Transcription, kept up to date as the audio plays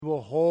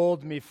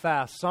hold me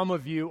fast. Some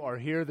of you are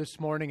here this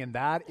morning, and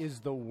that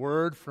is the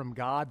word from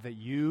God that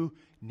you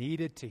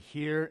needed to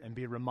hear and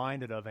be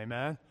reminded of.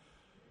 Amen?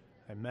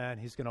 Amen.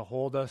 He's going to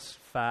hold us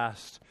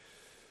fast.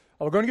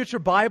 We're going to get your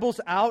Bibles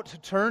out,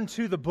 turn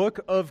to the book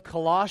of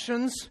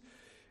Colossians,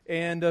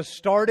 and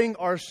starting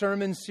our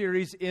sermon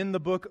series in the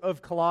book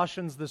of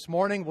Colossians this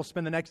morning. We'll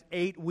spend the next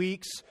 8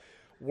 weeks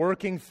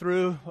working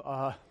through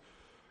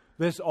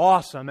this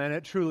awesome, and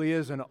it truly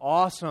is an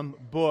awesome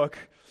book.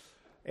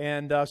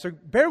 And so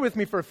bear with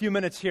me for a few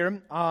minutes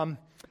here. And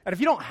if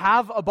you don't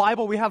have a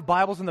Bible, we have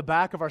Bibles in the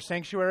back of our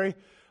sanctuary.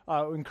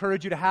 We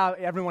encourage you to have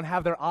everyone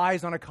have their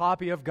eyes on a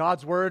copy of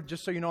God's Word,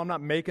 just so you know I'm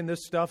not making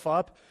this stuff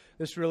up.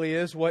 This really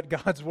is what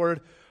God's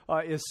Word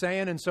is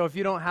saying. And so if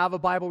you don't have a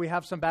Bible, we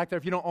have some back there.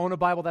 If you don't own a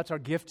Bible, that's our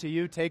gift to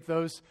you. Take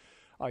those,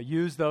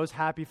 use those.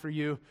 Happy for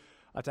you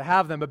to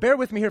have them. But bear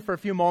with me here for a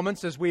few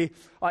moments as we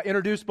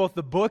introduce both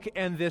the book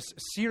and this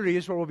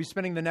series where we'll be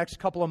spending the next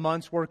couple of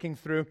months working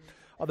through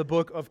the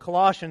book of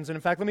Colossians. And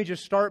in fact, let me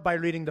just start by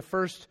reading the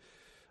first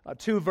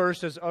 2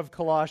 verses of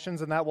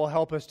Colossians, and that will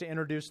help us to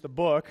introduce the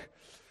book.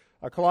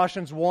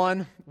 Colossians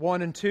 1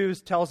 and 2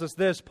 tells us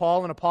this: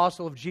 Paul, an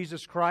apostle of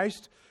Jesus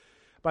Christ,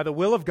 by the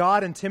will of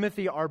God, and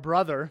Timothy, our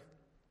brother,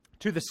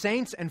 to the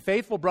saints and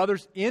faithful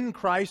brothers in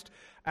Christ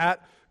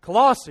at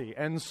Colossae.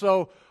 And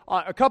so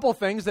a couple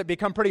things that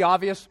become pretty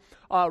obvious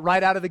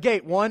right out of the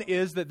gate. One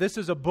is that this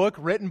is a book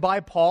written by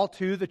Paul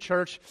to the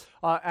church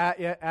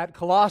at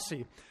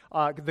Colossae.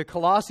 The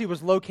Colossae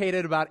was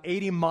located about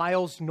 80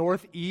 miles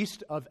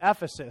northeast of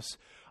Ephesus.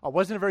 It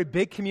wasn't a very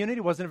big community,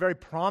 wasn't a very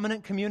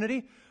prominent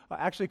community,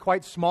 actually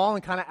quite small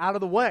and kind of out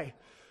of the way.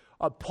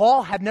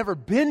 Paul had never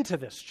been to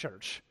this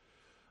church.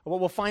 What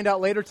we'll find out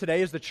later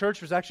today is the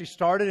church was actually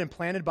started and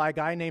planted by a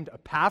guy named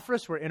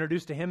Epaphras. We're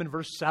introduced to him in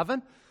verse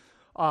 7.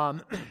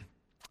 And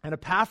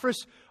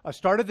Epaphras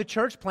started the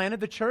church, planted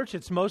the church.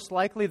 It's most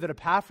likely that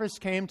Epaphras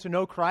came to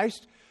know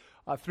Christ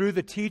through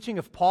the teaching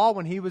of Paul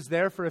when he was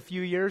there for a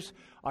few years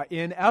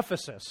in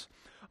Ephesus.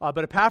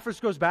 But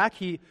Epaphras goes back.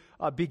 He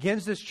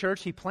begins this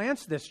church. He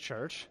plants this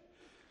church.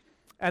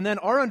 And then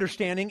our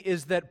understanding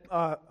is that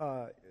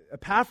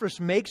Epaphras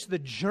makes the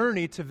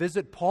journey to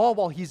visit Paul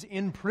while he's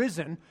in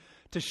prison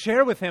to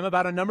share with him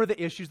about a number of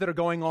the issues that are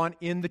going on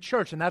in the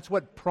church. And that's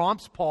what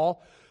prompts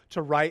Paul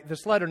to write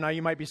this letter. Now,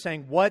 you might be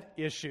saying, what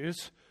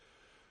issues?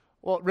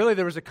 Well, really,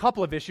 there was a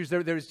couple of issues.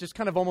 There was just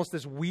kind of almost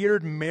this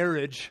weird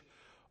marriage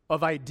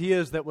of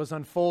ideas that was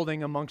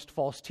unfolding amongst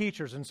false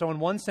teachers. And so in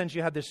one sense,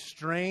 you had this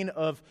strain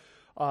of,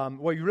 you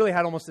really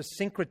had almost a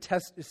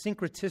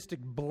syncretistic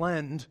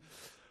blend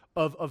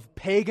of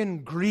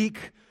pagan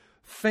Greek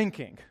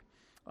thinking.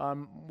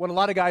 What a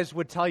lot of guys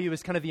would tell you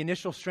is kind of the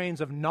initial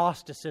strains of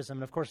Gnosticism.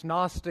 And of course,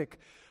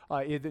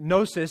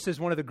 Gnosis is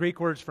one of the Greek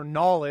words for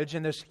knowledge,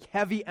 and this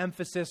heavy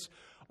emphasis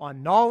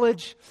on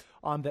knowledge,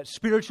 that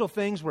spiritual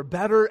things were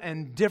better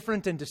and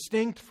different and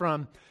distinct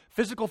from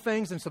physical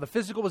things, and so the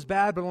physical was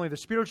bad, but only the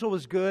spiritual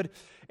was good.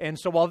 And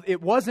so while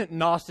it wasn't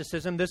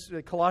Gnosticism, this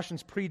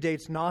Colossians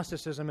predates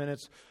Gnosticism in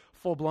its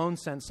full-blown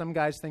sense. Some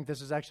guys think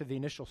this is actually the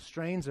initial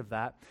strains of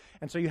that.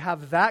 And so you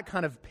have that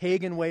kind of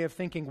pagan way of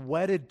thinking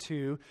wedded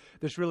to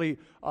this really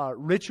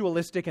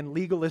ritualistic and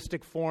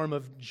legalistic form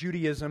of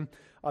Judaism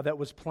that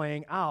was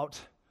playing out.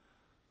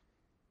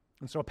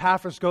 And so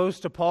Epaphras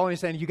goes to Paul and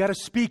he's saying, you got to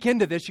speak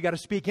into this, you got to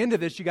speak into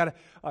this, you got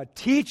to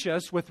teach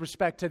us with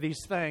respect to these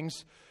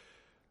things.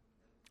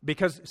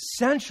 Because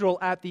central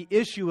at the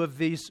issue of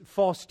these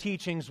false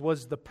teachings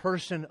was the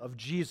person of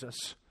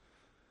Jesus.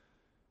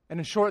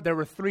 And in short, there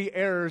were 3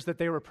 errors that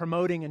they were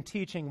promoting and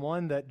teaching.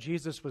 One, that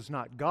Jesus was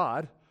not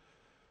God.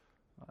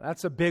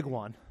 That's a big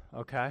one,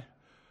 okay?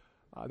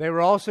 They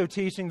were also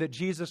teaching that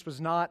Jesus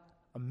was not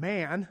a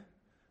man.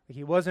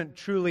 He wasn't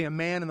truly a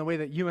man in the way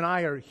that you and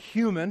I are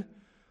human.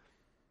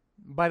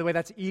 By the way,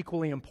 that's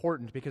equally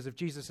important, because if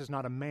Jesus is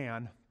not a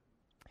man,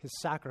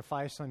 his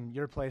sacrifice in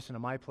your place and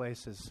in my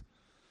place is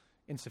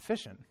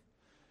insufficient.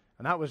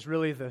 And that was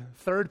really the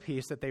third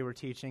piece that they were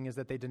teaching, is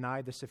that they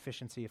denied the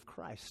sufficiency of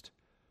Christ.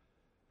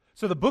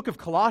 So the book of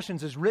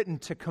Colossians is written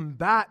to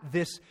combat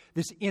this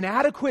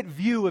inadequate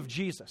view of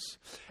Jesus.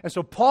 And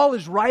so Paul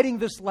is writing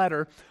this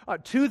letter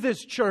to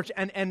this church,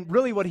 and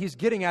really what he's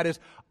getting at is,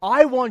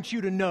 I want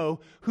you to know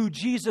who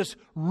Jesus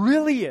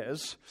really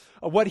is,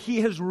 what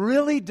he has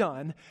really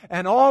done,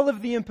 and all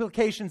of the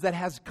implications that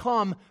has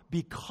come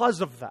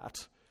because of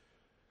that.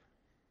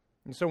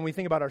 And so when we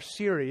think about our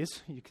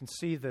series, you can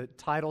see the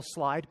title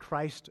slide,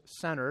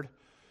 Christ-Centered.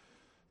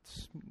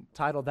 It's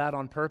titled that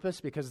on purpose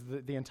because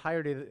the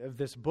entirety of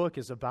this book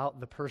is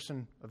about the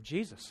person of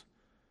Jesus.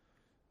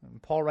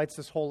 And Paul writes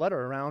this whole letter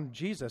around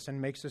Jesus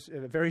and makes this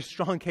a very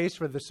strong case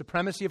for the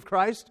supremacy of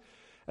Christ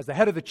as the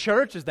head of the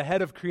church, as the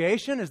head of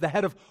creation, as the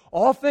head of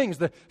all things,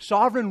 the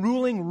sovereign,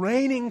 ruling,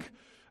 reigning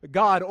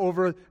God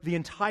over the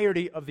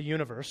entirety of the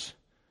universe.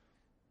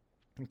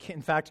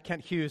 In fact,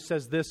 Kent Hughes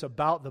says this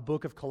about the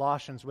book of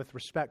Colossians with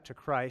respect to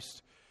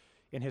Christ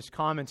in his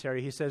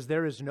commentary. He says,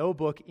 there is no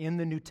book in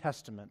the New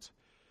Testament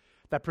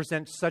that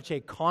presents such a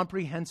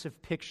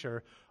comprehensive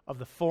picture of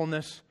the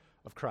fullness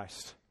of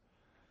Christ.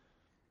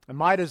 And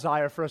my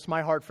desire for us,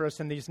 my heart for us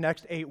in these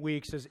next 8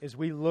 weeks as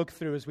we look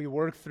through, as we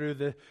work through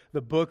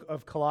the book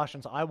of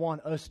Colossians, I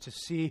want us to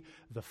see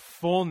the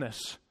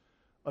fullness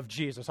of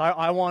Jesus.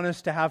 I want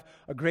us to have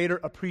a greater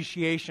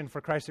appreciation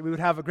for Christ, that we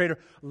would have a greater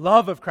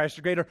love of Christ,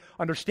 a greater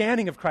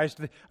understanding of Christ,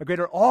 a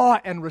greater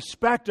awe and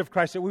respect of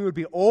Christ, that we would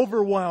be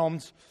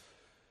overwhelmed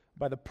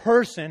by the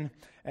person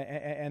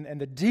and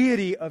the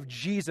deity of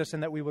Jesus,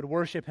 and that we would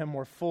worship Him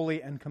more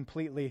fully and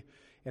completely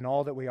in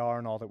all that we are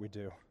and all that we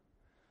do.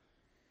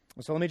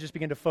 So let me just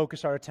begin to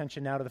focus our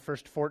attention now to the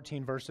first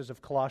 14 verses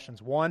of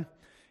Colossians 1,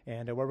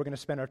 and where we're going to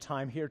spend our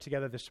time here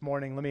together this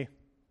morning. Let me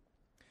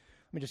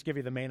just give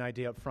you the main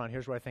idea up front.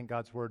 Here's where I think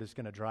God's Word is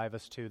going to drive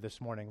us to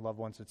this morning. Loved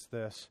ones, it's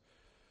this.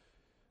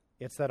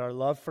 It's that our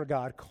love for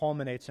God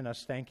culminates in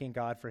us thanking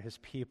God for His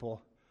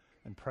people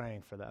and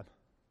praying for them.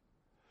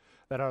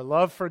 That our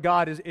love for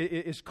God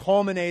is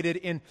culminated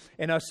in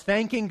us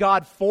thanking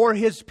God for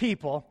His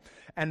people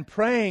and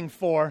praying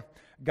for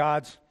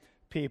God's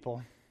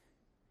people.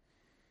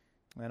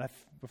 And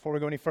before we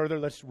go any further,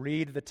 let's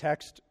read the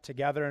text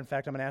together. In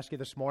fact, I'm going to ask you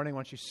this morning,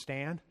 once you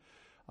stand,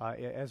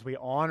 as we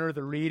honor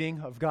the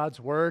reading of God's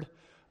Word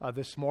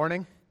this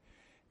morning.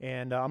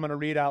 And I'm going to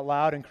read out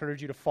loud,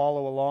 encourage you to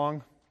follow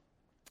along.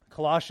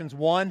 Colossians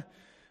 1,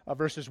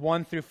 verses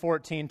 1 through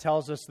 14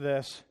 tells us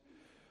this.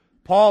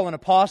 Paul, an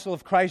apostle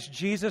of Christ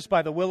Jesus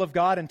by the will of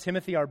God, and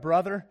Timothy, our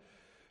brother,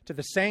 to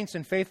the saints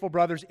and faithful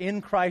brothers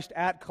in Christ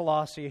at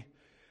Colossae,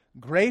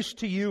 grace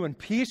to you and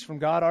peace from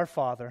God our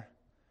Father.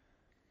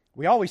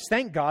 We always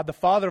thank God, the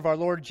Father of our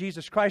Lord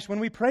Jesus Christ, when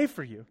we pray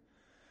for you,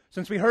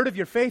 since we heard of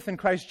your faith in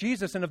Christ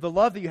Jesus and of the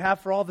love that you have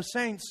for all the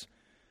saints,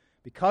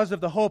 because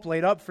of the hope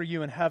laid up for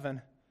you in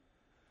heaven.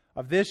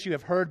 Of this you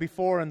have heard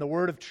before in the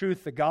word of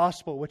truth, the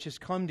gospel, which has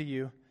come to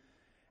you,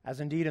 as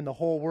indeed in the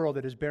whole world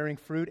it is bearing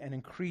fruit and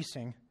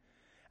increasing,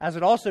 as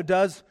it also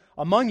does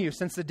among you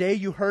since the day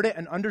you heard it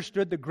and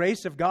understood the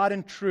grace of God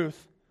in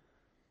truth,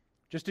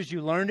 just as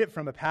you learned it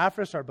from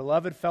Epaphras, our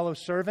beloved fellow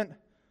servant.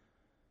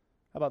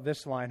 How about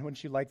this line?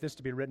 Wouldn't you like this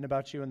to be written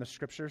about you in the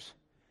Scriptures?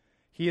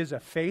 He is a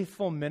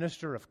faithful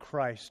minister of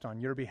Christ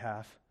on your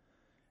behalf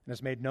and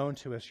has made known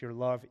to us your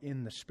love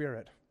in the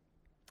Spirit.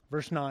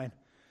 Verse 9.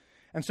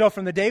 And so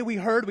from the day we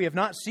heard, we have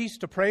not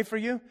ceased to pray for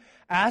you,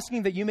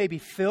 asking that you may be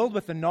filled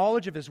with the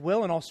knowledge of His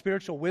will and all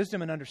spiritual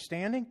wisdom and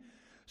understanding,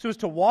 so as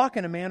to walk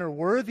in a manner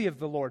worthy of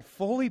the Lord,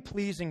 fully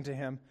pleasing to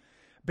Him,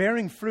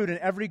 bearing fruit in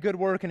every good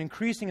work and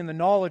increasing in the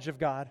knowledge of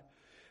God,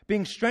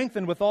 being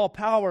strengthened with all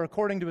power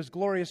according to His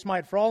glorious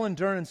might, for all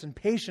endurance and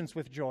patience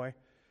with joy,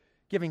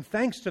 giving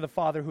thanks to the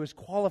Father who has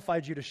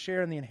qualified you to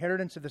share in the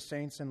inheritance of the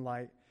saints in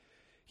light.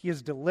 He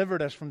has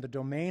delivered us from the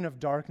domain of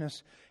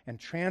darkness and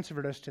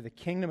transferred us to the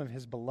kingdom of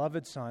His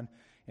beloved Son,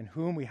 in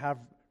whom we have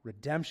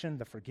redemption,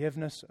 the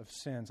forgiveness of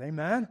sins.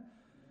 Amen?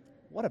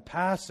 What a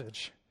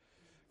passage.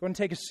 Go ahead and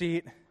take a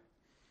seat.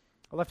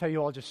 I loved how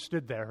you all just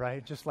stood there,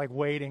 right? Just like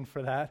waiting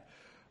for that.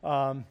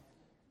 So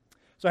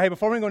hey,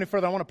 before we go any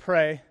further, I want to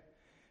pray.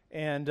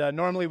 And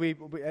normally we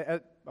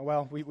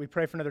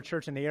pray for another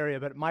church in the area,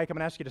 but Mike, I'm going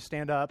to ask you to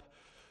stand up.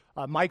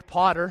 Mike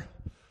Potter,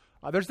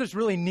 there's this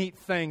really neat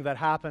thing that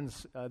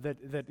happens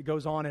that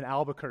goes on in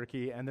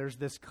Albuquerque, and there's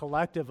this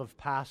collective of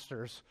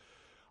pastors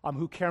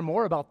who care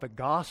more about the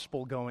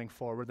gospel going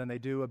forward than they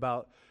do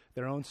about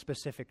their own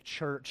specific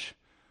church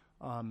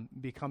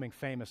becoming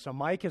famous. So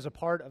Mike is a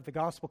part of the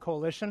Gospel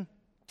Coalition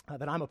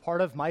that I'm a part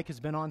of. Mike has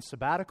been on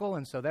sabbatical,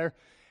 and so they're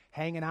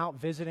hanging out,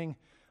 visiting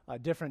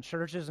different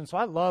churches. And so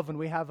I love when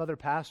we have other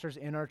pastors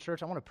in our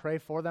church. I want to pray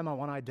for them. I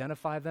want to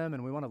identify them,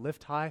 and we want to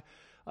lift high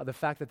the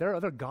fact that there are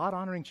other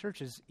God-honoring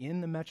churches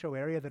in the metro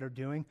area that are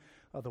doing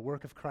the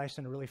work of Christ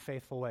in a really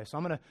faithful way. So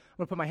I'm going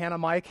to put my hand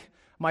on Mike.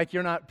 Mike,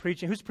 you're not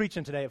preaching. Who's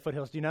preaching today at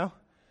Foothills? Do you know?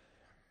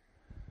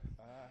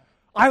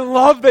 I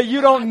love that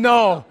you don't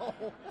know.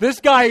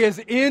 This guy is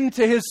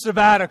into his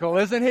sabbatical,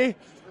 isn't he?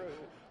 True.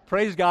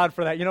 Praise God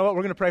for that. You know what?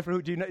 We're going to pray for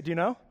who? Do you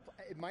know?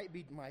 It might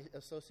be my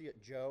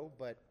associate Joe,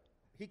 but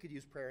he could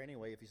use prayer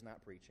anyway if he's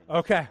not preaching.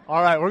 Okay.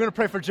 All right. We're going to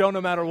pray for Joe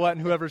no matter what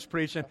and whoever's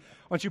preaching.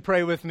 Why don't you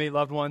pray with me,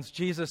 loved ones?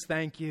 Jesus,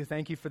 thank you.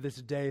 Thank you for this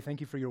day. Thank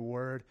you for your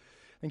word.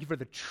 Thank you for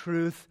the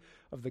truth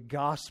of the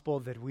gospel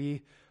that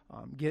we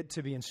get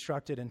to be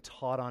instructed and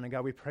taught on. And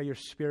God, we pray your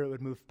Spirit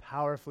would move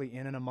powerfully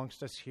in and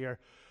amongst us here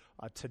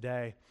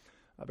today.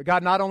 But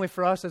God, not only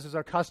for us, as is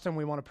our custom,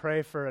 we want to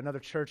pray for another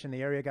church in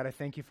the area. God, I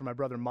thank you for my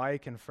brother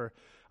Mike and for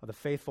the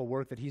faithful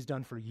work that he's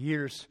done for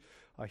years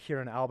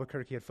here in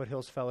Albuquerque at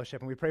Foothills Fellowship.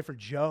 And we pray for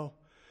Joe.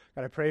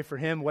 God, I pray for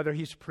him, whether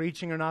he's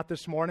preaching or not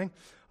this morning,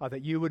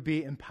 that you would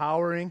be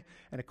empowering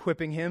and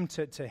equipping him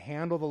to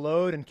handle the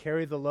load and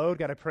carry the load.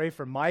 God, I pray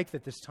for Mike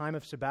that this time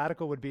of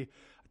sabbatical would be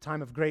a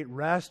time of great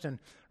rest and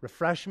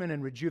refreshment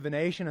and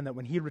rejuvenation, and that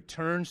when he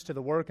returns to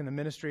the work and the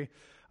ministry,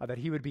 that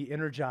he would be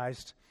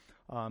energized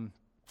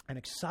and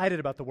excited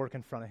about the work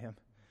in front of him.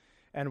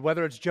 And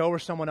whether it's Joe or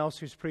someone else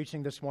who's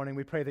preaching this morning,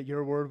 we pray that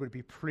your word would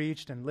be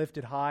preached and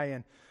lifted high,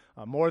 and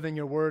more than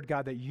your word,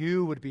 God, that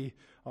you would be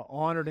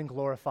honored and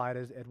glorified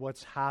at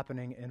what's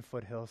happening in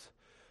Foothills.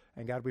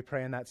 And God, we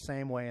pray in that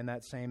same way, in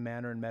that same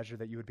manner and measure,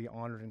 that you would be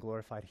honored and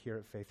glorified here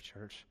at Faith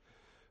Church.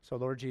 So,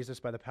 Lord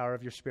Jesus, by the power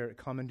of your Spirit,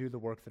 come and do the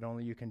work that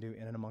only you can do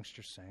in and amongst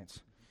your saints.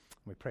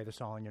 We pray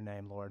this all in your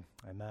name, Lord.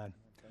 Amen.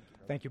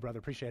 Thank you, brother.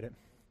 Appreciate it.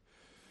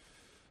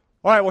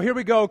 All right, well, here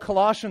we go.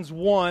 Colossians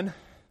 1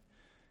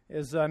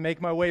 is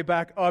make my way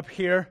back up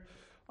here.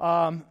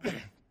 Title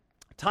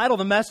of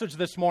the message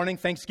this morning,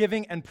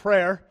 Thanksgiving and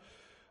Prayer.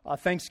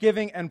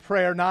 Thanksgiving and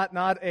Prayer, not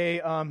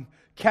a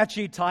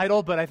catchy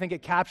title, but I think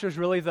it captures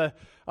really the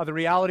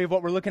reality of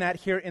what we're looking at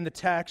here in the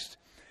text.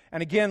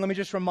 And again, let me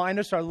just remind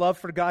us, our love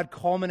for God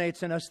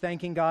culminates in us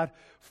thanking God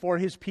for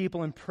His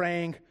people and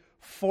praying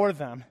for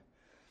them.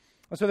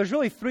 And so there's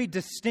really three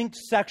distinct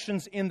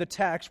sections in the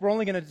text. We're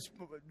only going to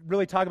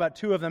really talk about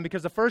two of them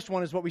because the first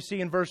one is what we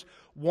see in verse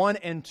 1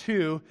 and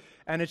 2,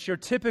 and it's your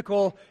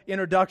typical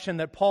introduction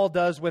that Paul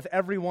does with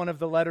every one of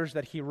the letters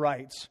that he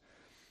writes.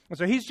 And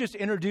so he's just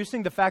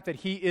introducing the fact that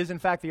he is, in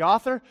fact, the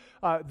author,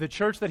 the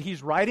church that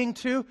he's writing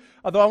to.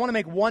 Although I want to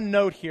make one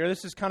note here.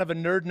 This is kind of a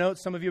nerd note.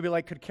 Some of you will be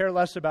like, could care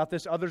less about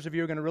this. Others of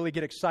you are going to really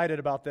get excited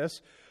about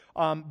this.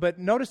 But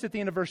notice at the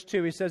end of verse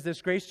 2, he says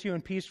this, grace to you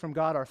and peace from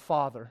God our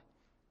Father.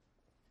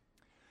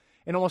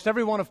 In almost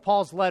every one of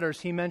Paul's letters,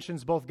 he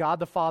mentions both God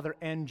the Father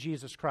and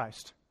Jesus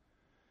Christ.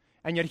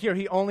 And yet here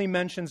he only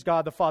mentions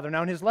God the Father.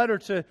 Now in his letter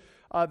to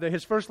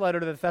his first letter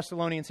to the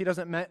Thessalonians, he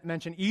doesn't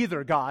mention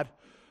either God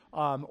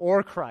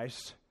or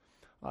Christ.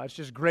 It's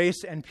just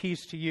grace and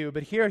peace to you.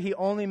 But here he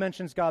only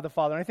mentions God the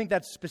Father. And I think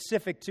that's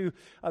specific to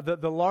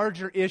the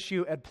larger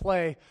issue at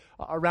play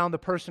around the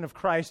person of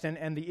Christ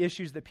and the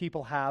issues that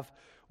people have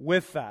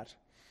with that.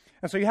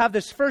 And so you have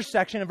this first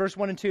section in verse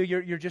 1 and 2,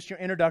 you're just your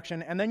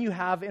introduction. And then you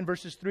have in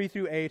verses 3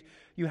 through 8,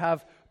 you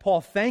have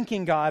Paul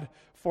thanking God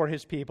for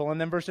his people.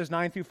 And then verses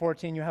 9 through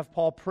 14, you have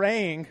Paul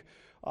praying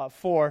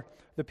for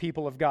the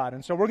people of God.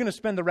 And so we're going to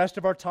spend the rest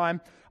of our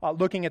time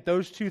looking at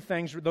those two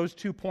things, those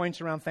 2 points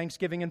around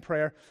thanksgiving and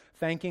prayer,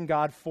 thanking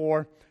God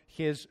for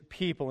his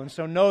people. And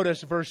so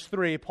notice verse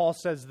 3, Paul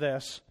says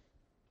this,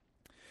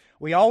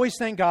 we always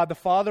thank God, the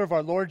Father of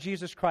our Lord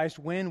Jesus Christ,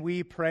 when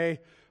we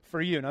pray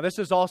for you. Now, this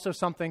is also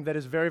something that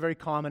is very, very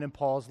common in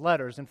Paul's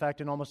letters. In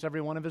fact, in almost every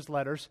one of his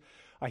letters,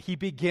 he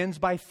begins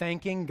by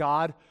thanking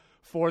God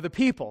for the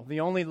people.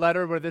 The only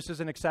letter where this is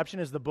an exception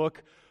is the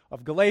book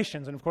of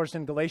Galatians. And of course,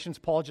 in Galatians,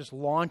 Paul just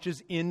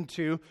launches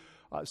into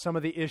some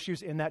of the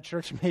issues in that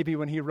church. Maybe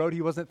when he wrote,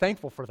 he wasn't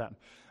thankful for them.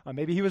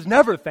 Maybe he was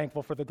never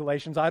thankful for the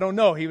Galatians. I don't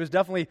know. He was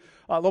definitely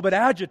a little bit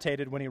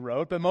agitated when he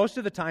wrote. But most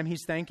of the time,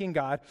 he's thanking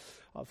God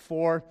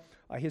for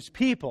his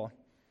people.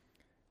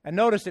 And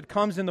notice it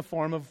comes in the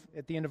form of,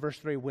 at the end of verse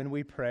 3, when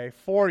we pray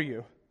for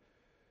you.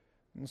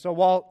 And so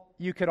while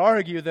you could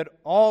argue that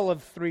all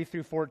of 3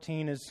 through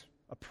 14 is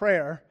a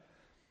prayer,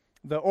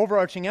 the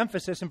overarching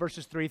emphasis in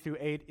verses 3 through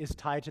 8 is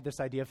tied to this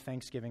idea of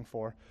thanksgiving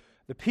for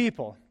the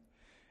people.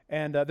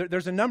 And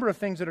there's a number of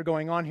things that are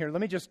going on here.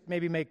 Let me just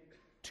maybe make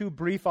 2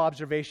 brief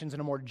observations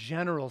in a more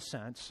general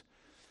sense.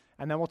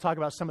 And then we'll talk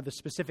about some of the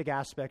specific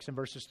aspects in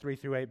verses 3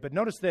 through 8. But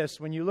notice this,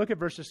 when you look at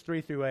verses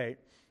 3 through 8,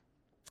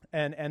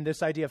 and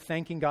this idea of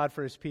thanking God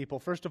for his people,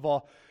 first of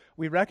all,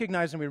 we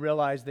recognize and we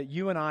realize that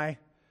you and I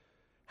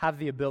have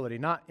the ability,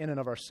 not in and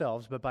of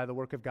ourselves, but by the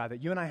work of God,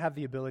 that you and I have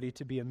the ability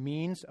to be a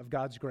means of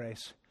God's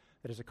grace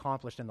that is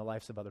accomplished in the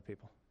lives of other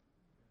people.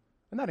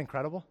 Isn't that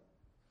incredible?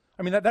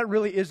 I mean, that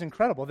really is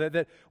incredible.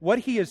 That what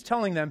he is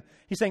telling them,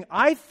 he's saying,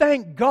 I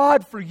thank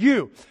God for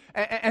you.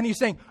 And he's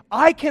saying,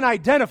 I can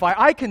identify,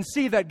 I can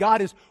see that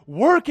God is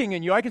working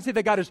in you. I can see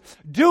that God is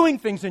doing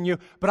things in you,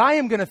 but I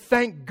am going to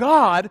thank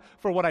God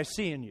for what I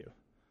see in you.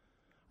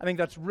 I think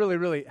that's really,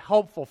 really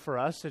helpful for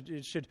us.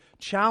 It should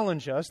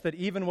challenge us that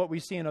even what we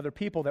see in other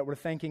people, that we're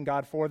thanking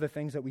God for the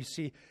things that we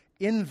see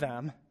in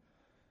them.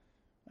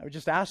 I would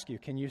just ask you,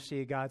 can you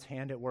see God's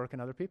hand at work in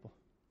other people?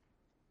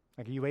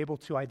 Like, are you able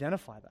to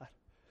identify that?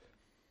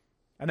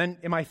 And then,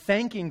 am I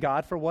thanking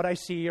God for what I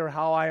see or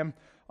how I am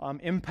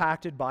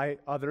impacted by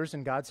others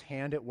and God's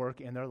hand at work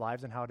in their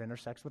lives and how it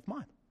intersects with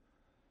mine?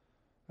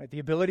 Right? The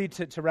ability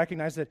to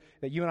recognize that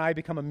you and I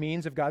become a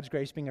means of God's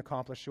grace being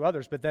accomplished to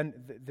others. But then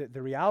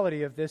the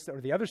reality of this,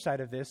 or the other side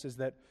of this, is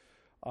that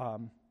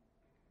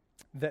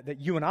that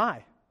you and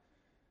I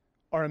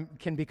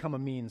can become a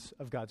means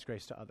of God's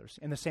grace to others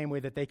in the same way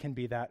that they can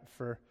be that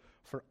for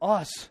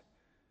us.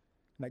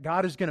 That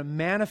God is going to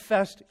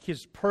manifest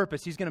his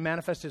purpose. He's going to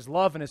manifest his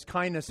love and his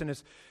kindness and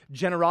his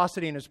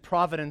generosity and his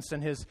providence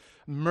and his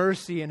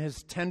mercy and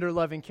his tender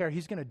loving care.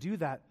 He's going to do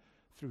that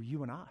through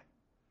you and I.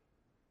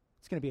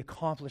 It's going to be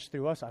accomplished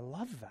through us. I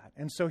love that.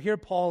 And so here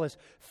Paul is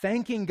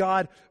thanking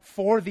God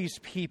for these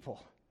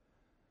people.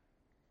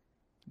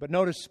 But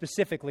notice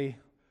specifically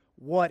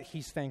what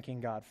he's thanking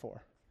God for.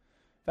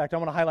 In fact, I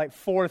want to highlight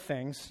 4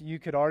 things. You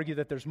could argue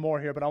that there's more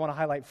here, but I want to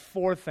highlight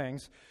 4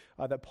 things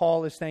that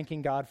Paul is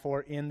thanking God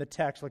for in the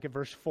text. Look at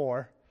verse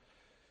 4.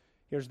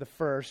 Here's the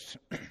first.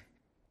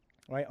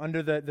 Right,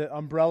 under the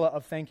umbrella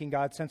of thanking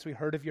God, since we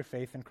heard of your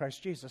faith in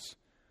Christ Jesus.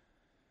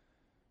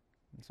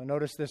 And so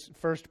notice this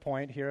first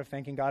point here of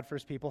thanking God for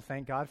his people.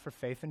 Thank God for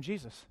faith in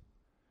Jesus.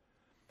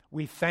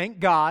 We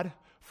thank God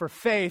for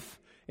faith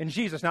in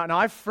Jesus. Now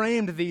I've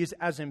framed these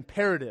as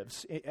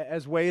imperatives,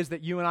 as ways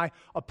that you and I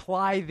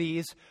apply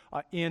these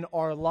in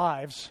our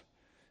lives.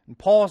 And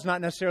Paul's not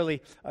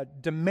necessarily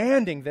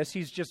demanding this.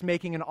 He's just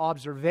making an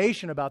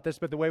observation about this.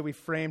 But the way we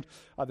framed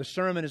the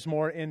sermon is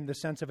more in the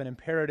sense of an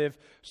imperative,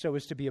 so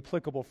as to be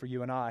applicable for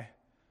you and I.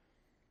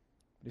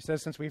 He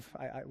says, we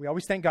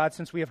always thank God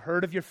since we have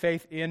heard of your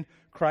faith in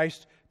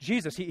Christ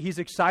Jesus. He's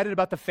excited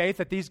about the faith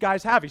that these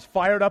guys have. He's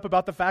fired up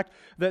about the fact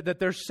that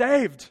they're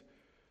saved.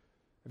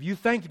 Have you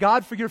thanked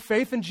God for your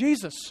faith in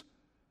Jesus?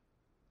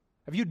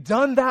 Have you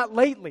done that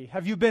lately?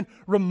 Have you been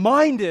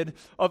reminded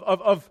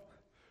of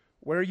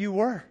where you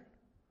were?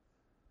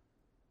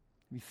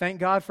 You thank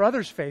God for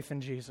others' faith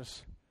in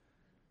Jesus.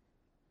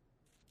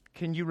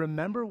 Can you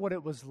remember what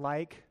it was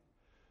like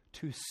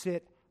to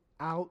sit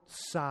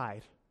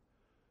outside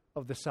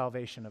of the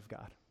salvation of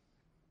God?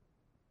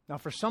 Now,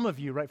 for some of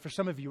you,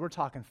 we're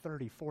talking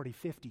 30, 40,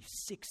 50,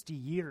 60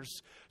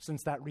 years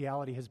since that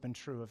reality has been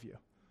true of you.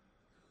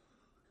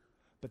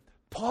 But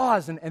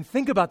pause and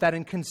think about that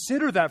and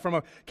consider that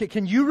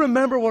can you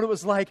remember what it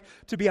was like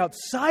to be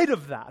outside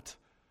of that?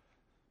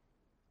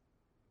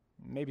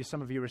 Maybe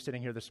some of you are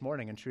sitting here this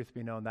morning, and truth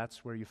be known,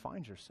 that's where you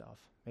find yourself.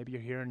 Maybe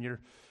you're here and you're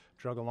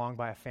drug along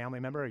by a family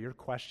member, or you're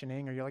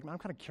questioning, or you're like, I'm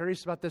kind of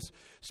curious about this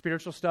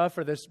spiritual stuff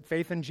or this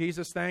faith in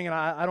Jesus thing, and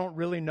I don't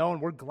really know,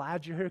 and we're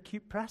glad you're here.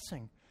 Keep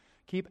pressing.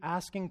 Keep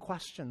asking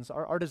questions.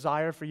 Our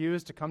desire for you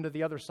is to come to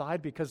the other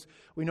side because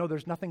we know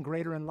there's nothing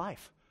greater in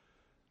life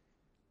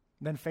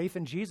than faith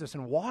in Jesus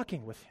and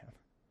walking with Him.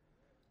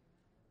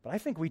 But I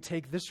think we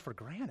take this for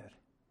granted.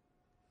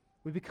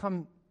 We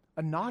become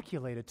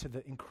inoculated to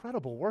the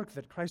incredible work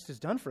that Christ has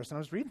done for us. And I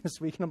was reading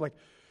this week, and I'm like,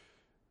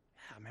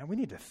 yeah, man, we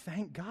need to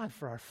thank God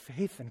for our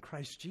faith in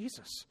Christ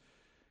Jesus.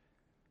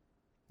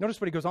 Notice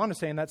what he goes on to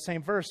say in that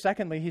same verse.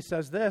 Secondly, he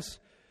says this: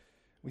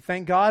 we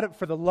thank God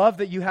for the love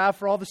that you have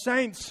for all the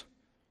saints.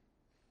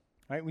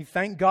 Right? We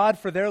thank God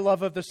for their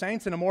love of the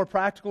saints. In a more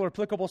practical or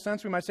applicable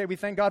sense, we might say we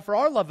thank God for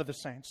our love of the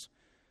saints.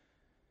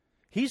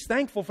 He's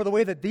thankful for the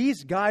way that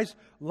these guys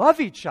love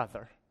each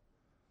other,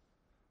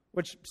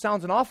 which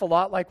sounds an awful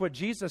lot like what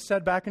Jesus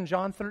said back in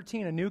John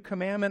 13. A new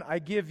commandment I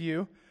give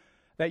you,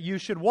 that you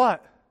should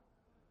what?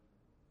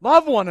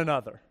 Love one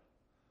another.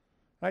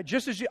 Right?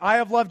 Just as I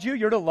have loved you,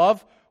 you're to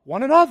love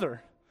one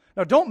another.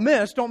 Now don't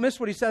miss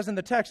what he says in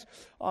the text.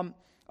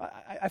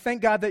 I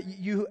thank God that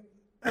you...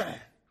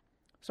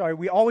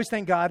 we always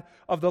thank God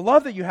of the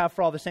love that you have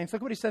for all the saints.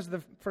 Look what he says in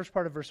the first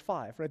part of verse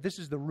 5. Right? This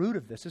is the root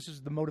of this. This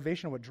is the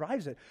motivation of what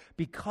drives it.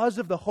 Because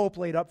of the hope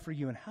laid up for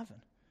you in heaven.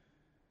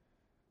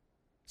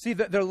 See,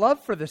 their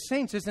love for the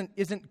saints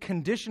isn't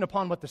conditioned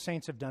upon what the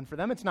saints have done for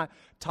them. It's not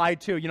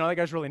tied to, that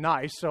guy's really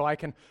nice, so I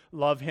can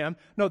love him.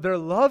 No, their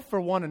love for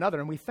one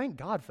another, and we thank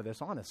God for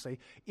this, honestly,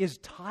 is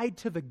tied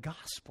to the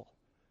gospel.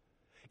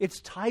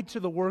 It's tied to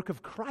the work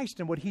of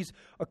Christ and what He's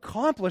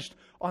accomplished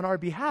on our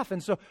behalf.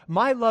 And so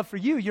my love for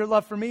you, your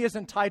love for me,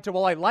 isn't tied to,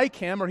 well, I like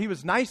him, or he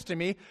was nice to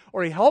me,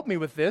 or he helped me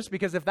with this,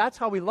 because if that's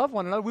how we love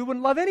one another, we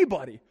wouldn't love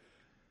anybody,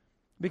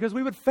 because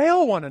we would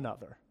fail one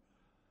another.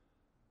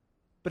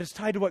 But it's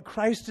tied to what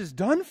Christ has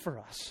done for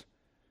us.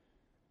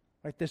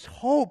 Right? This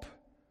hope,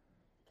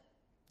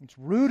 it's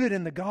rooted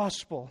in the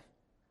gospel.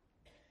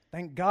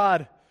 Thank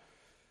God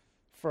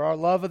for our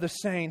love of the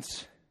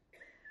saints.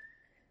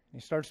 He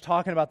starts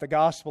talking about the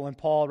gospel, and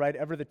Paul, right,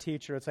 ever the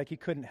teacher, it's like he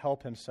couldn't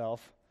help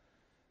himself.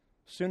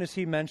 As soon as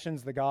he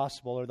mentions the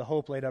gospel or the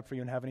hope laid up for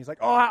you in heaven, he's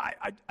like,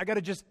 I got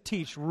to just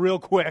teach real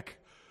quick.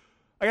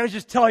 I got to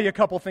just tell you a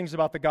couple things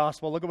about the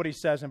gospel. Look at what he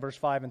says in verse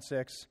 5 and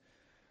 6.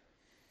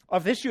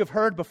 Of this you have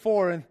heard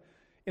before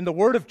in the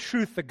word of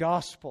truth, the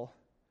gospel,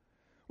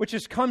 which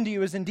has come to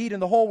you, is indeed in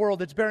the whole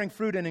world it's bearing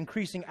fruit and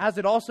increasing, as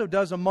it also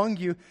does among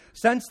you,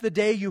 since the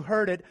day you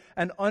heard it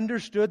and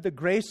understood the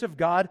grace of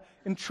God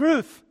in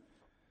truth.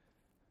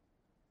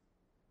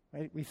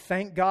 Right? We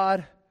thank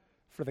God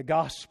for the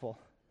gospel.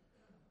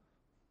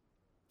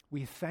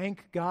 We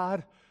thank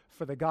God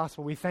for the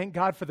gospel. We thank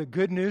God for the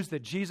good news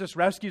that Jesus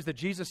rescues, that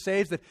Jesus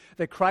saves,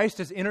 that Christ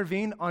has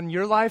intervened on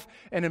your life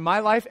and in my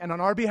life and on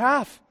our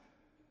behalf.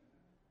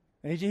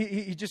 And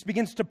he just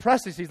begins to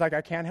press this. He's like,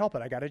 I can't help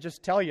it. I got to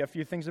just tell you a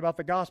few things about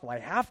the gospel. I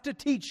have to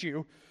teach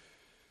you.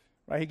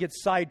 Right? He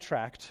gets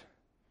sidetracked.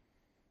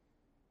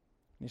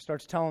 And he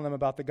starts telling them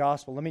about the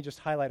gospel. Let me just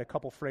highlight a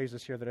couple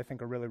phrases here that I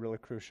think are really, really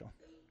crucial.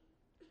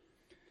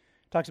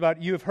 He talks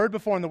about, you have heard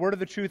before in the word of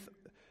the truth,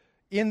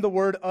 in the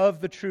word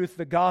of the truth,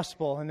 the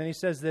gospel. And then he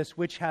says this,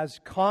 which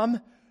has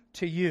come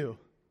to you.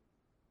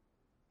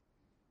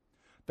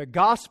 The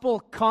gospel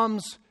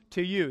comes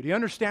to you. Do you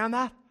understand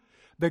that?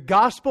 The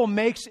gospel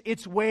makes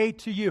its way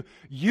to you.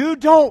 You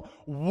don't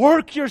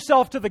work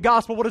yourself to the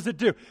gospel. What does it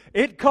do?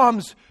 It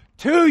comes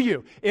to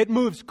you. It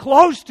moves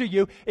close to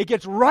you. It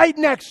gets right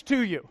next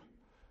to you.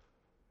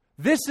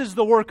 This is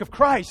the work of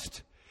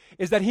Christ,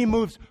 is that He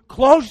moves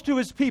close to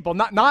His people.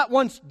 Not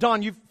once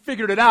done, you've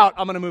figured it out,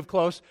 I'm going to move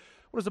close.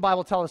 What does the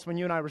Bible tell us when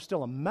you and I were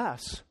still a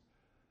mess?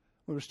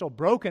 We were still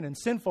broken and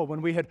sinful,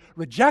 when we had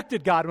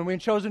rejected God, when we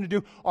had chosen to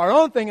do our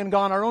own thing and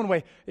gone our own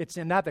way. It's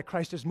in that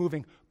Christ is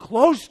moving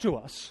close to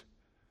us.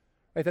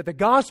 Right? That the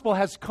gospel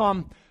has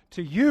come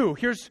to you.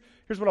 Here's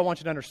what I want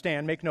you to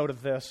understand. Make note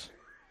of this.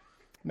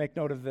 Make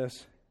note of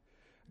this.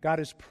 God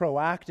is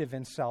proactive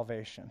in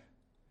salvation,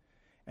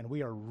 and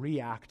we are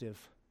reactive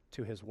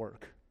to his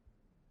work.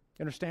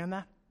 You understand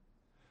that?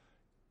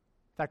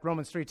 In fact,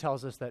 Romans 3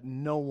 tells us that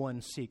no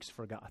one seeks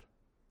for God.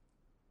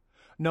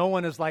 No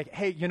one is like,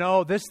 hey,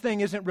 this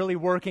thing isn't really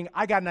working.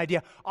 I got an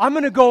idea. I'm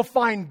going to go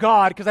find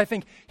God because I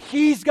think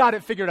he's got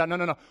it figured out.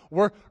 No.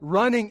 We're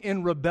running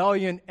in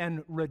rebellion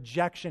and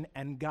rejection,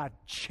 and God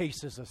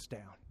chases us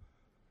down.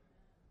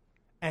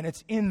 And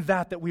it's in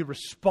that we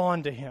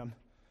respond to him.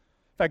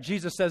 In fact,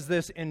 Jesus says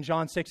this in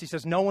John 6. He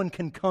says, no one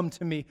can come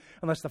to me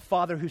unless the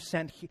Father who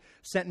sent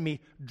me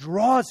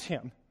draws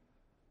him.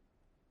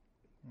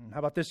 How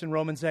about this in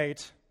Romans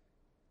 8?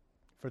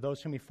 For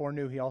those whom he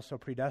foreknew, he also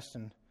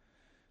predestined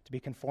to be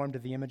conformed to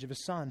the image of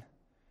his Son,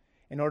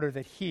 in order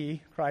that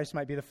he, Christ,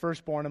 might be the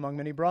firstborn among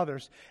many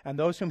brothers. And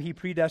those whom he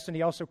predestined,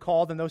 he also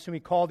called, and those whom he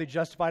called, he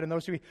justified, and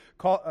those whom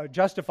he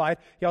justified,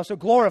 he also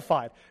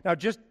glorified. Now,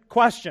 just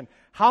question,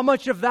 how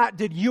much of that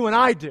did you and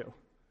I do?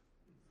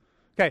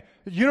 Okay,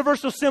 the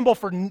universal symbol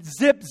for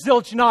zip,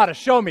 zilch, nada,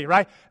 show me,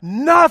 right?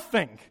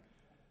 Nothing.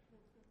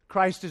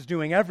 Christ is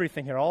doing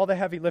everything here. All the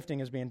heavy lifting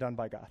is being done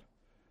by God.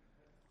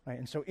 Right?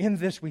 And so in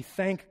this, we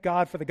thank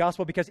God for the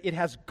gospel because it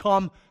has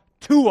come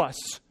to us.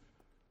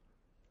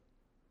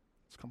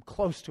 It's come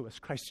close to us.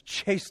 Christ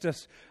chased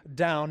us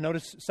down.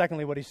 Notice,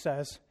 secondly, what he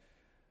says.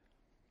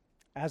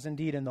 As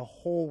indeed in the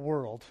whole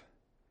world,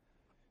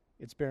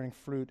 it's bearing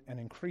fruit and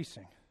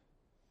increasing.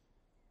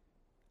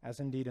 As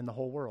indeed in the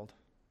whole world.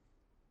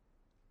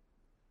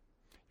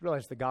 You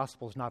realize the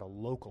gospel is not a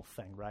local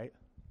thing, right?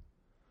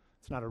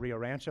 It's not a Rio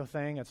Rancho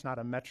thing. It's not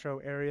a metro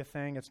area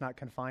thing. It's not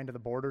confined to the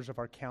borders of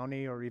our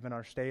county or even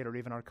our state or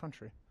even our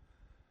country.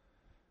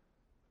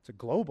 It's a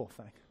global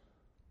thing.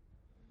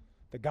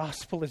 The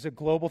gospel is a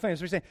global thing.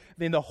 So we're saying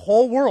in the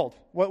whole world,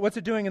 what's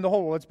it doing in the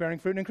whole world? It's bearing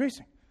fruit and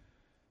increasing.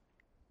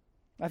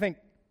 I think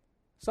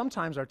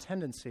sometimes our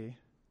tendency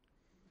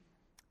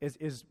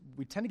is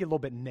we tend to get a little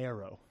bit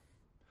narrow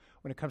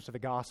when it comes to the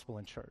gospel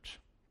in church.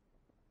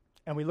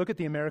 And we look at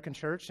the American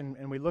church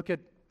and we look at,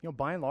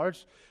 by and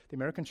large, the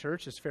American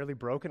church is fairly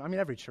broken. I mean,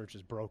 every church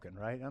is broken,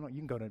 right? I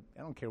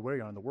don't care where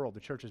you are in the world. The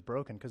church is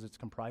broken because it's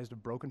comprised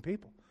of broken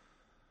people.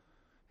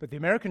 But the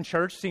American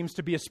church seems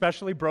to be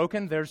especially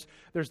broken. There's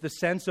the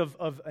sense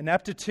of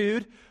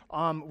ineptitude.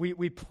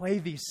 We play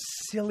these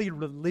silly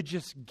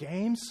religious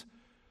games.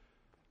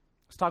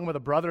 I was talking with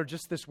a brother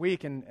just this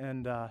week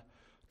and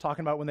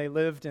talking about when they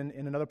lived in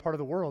another part of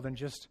the world and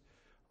just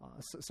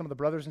some of the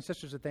brothers and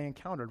sisters that they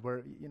encountered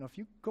where, if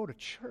you go to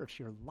church,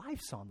 your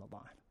life's on the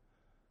line.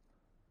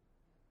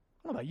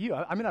 I don't know about you.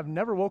 I mean, I've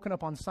never woken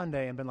up on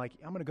Sunday and been like,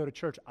 I'm going to go to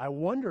church. I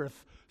wonder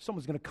if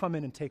someone's going to come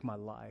in and take my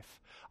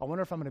life. I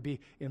wonder if I'm going to be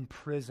in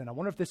prison. I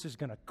wonder if this is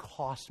going to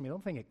cost me. The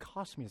only thing it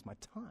costs me is my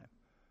time.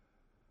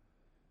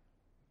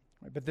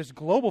 Right? But this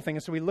global thing,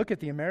 and so we look at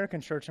the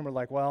American church and we're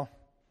like, well,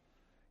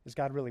 is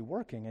God really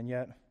working? And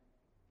yet,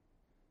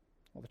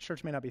 the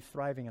church may not be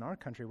thriving in our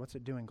country. What's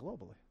it doing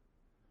globally?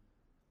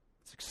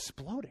 It's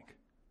exploding.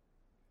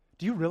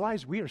 Do you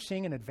realize we are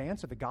seeing an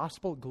advance of the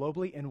gospel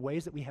globally in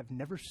ways that we have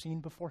never seen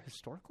before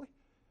historically?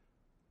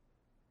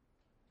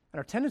 And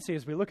our tendency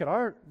is we look at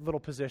our little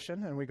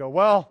position and we go,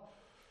 well,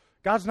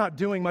 God's not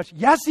doing much.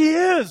 Yes, he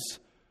is.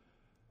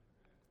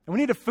 And we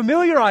need to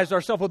familiarize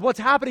ourselves with what's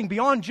happening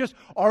beyond just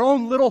our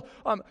own little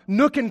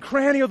nook and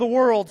cranny of the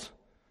world.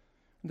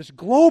 This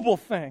global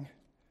thing.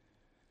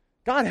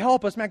 God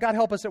help us, man. God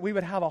help us that we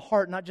would have a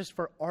heart not just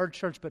for our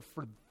church, but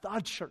for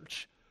the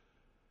church.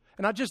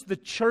 And not just the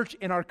church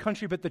in our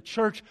country, but the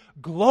church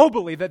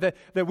globally,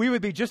 that we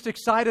would be just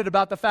excited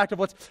about the fact of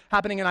what's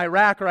happening in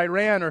Iraq or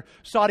Iran or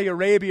Saudi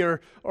Arabia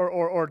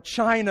or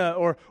China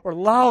or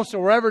Laos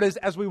or wherever it is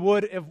as we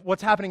would if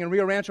what's happening in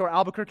Rio Rancho or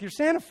Albuquerque or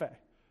Santa Fe.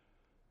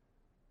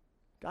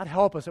 God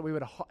help us that we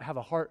would have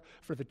a heart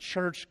for the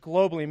church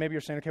globally. Maybe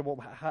you're saying, okay, well,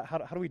 how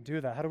do we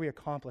do that? How do we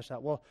accomplish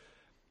that? Well,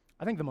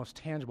 I think the most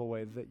tangible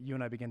way that you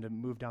and I begin to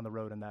move down the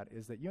road in that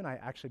is that you and I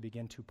actually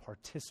begin to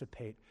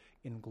participate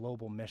in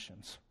global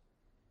missions.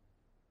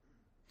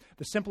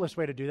 The simplest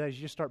way to do that is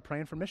you just start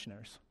praying for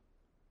missionaries.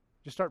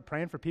 Just start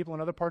praying for people in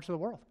other parts of the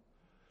world.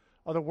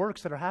 Other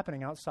works that are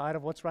happening outside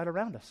of what's right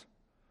around us.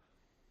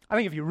 I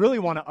think if you really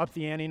want to up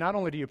the ante, not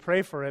only do you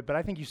pray for it, but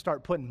I think you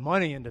start putting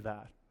money into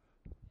that.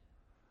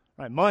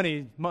 Right?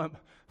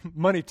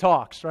 Money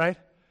talks, right?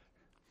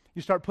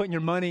 You start putting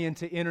your money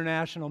into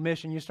international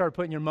mission. You start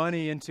putting your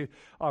money into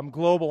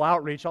global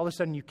outreach. All of a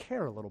sudden you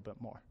care a little bit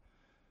more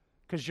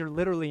because you're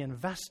literally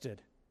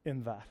invested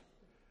in that.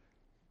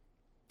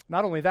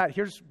 Not only that,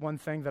 here's one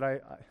thing that I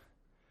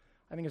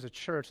think as a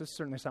church, this is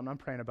certainly something I'm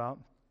praying about.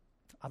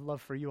 I'd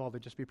love for you all to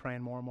just be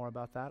praying more and more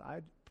about that.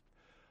 I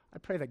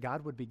pray that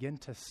God would begin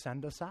to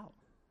send us out.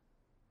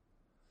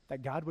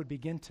 That God would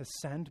begin to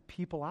send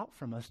people out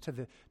from us to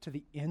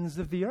the ends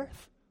of the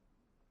earth.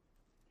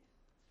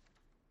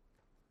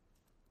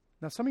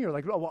 Now, some of you are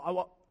like,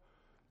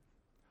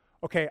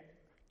 okay,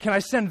 can I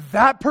send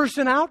that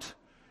person out?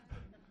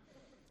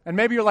 And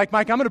maybe you're like,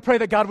 Mike, I'm going to pray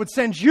that God would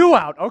send you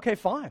out. Okay,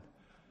 fine.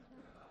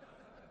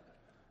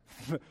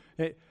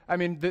 I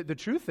mean, the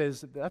truth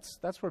is,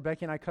 that's where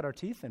Becky and I cut our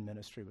teeth in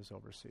ministry, was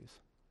overseas.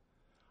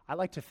 I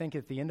like to think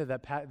at the end of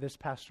this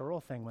pastoral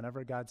thing,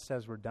 whenever God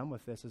says we're done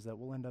with this, is that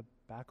we'll end up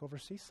back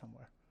overseas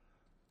somewhere.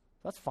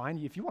 That's fine.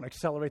 If you want to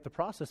accelerate the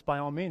process, by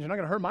all means, you're not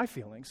going to hurt my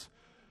feelings.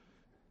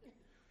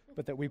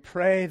 But that we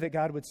pray that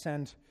God would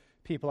send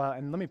people out.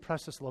 And let me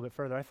press this a little bit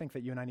further. I think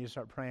that you and I need to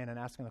start praying and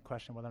asking the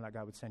question whether or not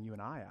God would send you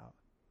and I out.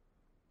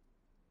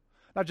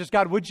 Not just,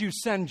 God, would you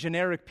send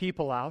generic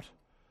people out?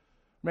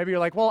 Maybe you're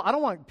like, well, I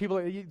don't want people,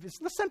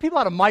 let's send people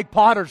out of Mike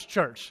Potter's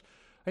church.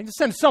 I need to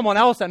send someone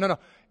else out. No.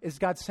 Is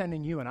God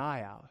sending you and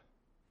I out?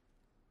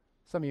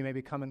 Some of you may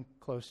be coming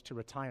close to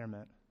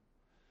retirement,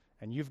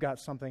 and you've got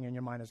something in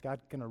your mind. Is God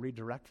going to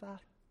redirect that?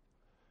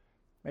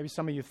 Maybe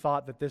some of you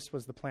thought that this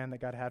was the plan that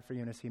God had for you,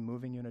 and is He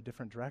moving you in a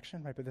different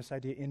direction? Right? But this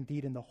idea,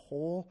 indeed, in the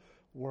whole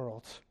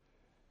world.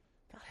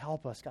 God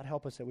help us. God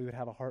help us that we would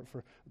have a heart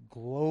for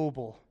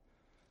global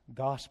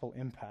gospel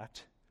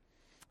impact.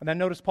 And then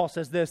notice Paul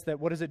says this, that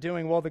what is it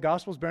doing? Well, the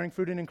gospel is bearing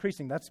fruit and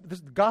increasing.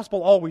 The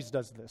gospel always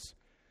does this.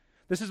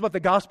 This is what the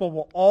gospel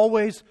will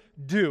always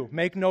do.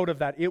 Make note of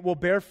that. It will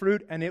bear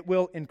fruit and it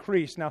will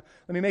increase. Now,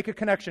 let me make a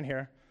connection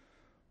here.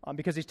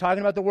 Because he's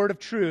talking about the word of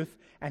truth,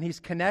 and he's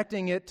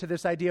connecting it to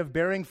this idea of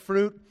bearing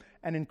fruit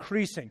and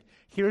increasing.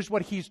 Here's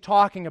what he's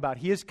talking about.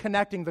 He is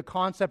connecting the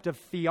concept of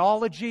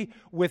theology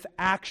with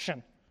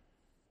action.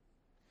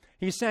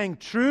 He's saying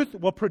truth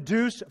will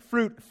produce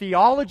fruit.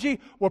 Theology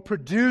will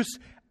produce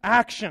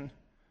action.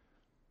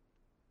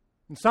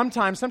 And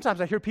sometimes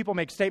I hear people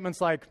make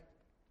statements like,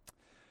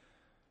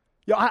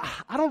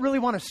 I don't really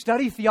want to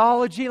study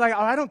theology. Like,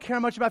 I don't care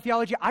much about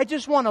theology. I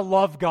just want to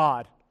love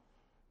God.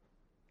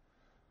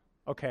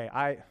 Okay,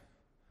 I'm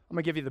going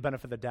to give you the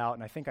benefit of the doubt,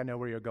 and I think I know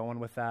where you're going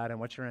with that and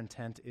what your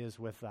intent is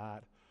with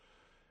that.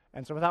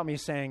 And so without me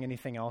saying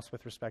anything else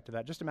with respect to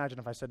that, just imagine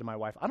if I said to my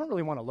wife, I don't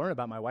really want to learn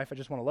about my wife, I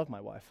just want to love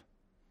my wife.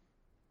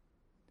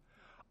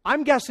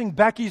 I'm guessing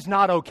Becky's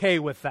not okay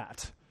with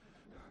that.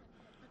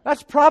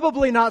 That's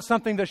probably not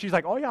something that she's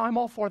like, oh yeah, I'm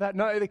all for that.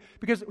 No,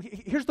 because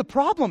here's the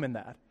problem in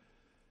that.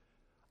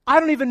 I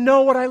don't even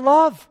know what I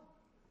love.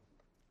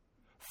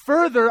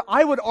 Further,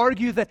 I would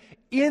argue that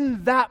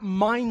in that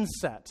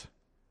mindset,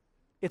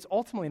 it's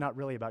ultimately not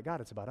really about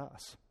God, it's about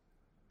us.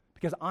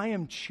 Because I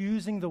am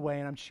choosing the way,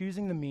 and I'm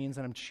choosing the means,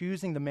 and I'm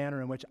choosing the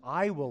manner in which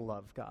I will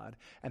love God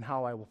and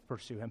how I will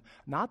pursue Him,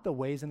 not the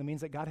ways and the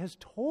means that God has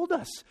told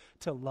us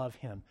to love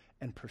Him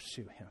and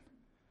pursue Him.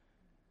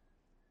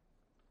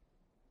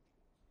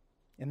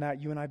 In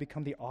that, you and I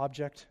become the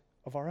object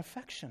of our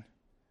affection.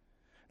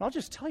 And I'll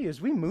just tell you,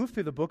 as we move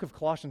through the book of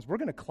Colossians, we're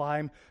going to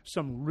climb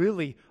some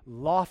really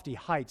lofty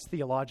heights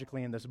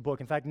theologically in this book.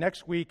 In fact,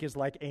 next week is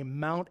like a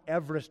Mount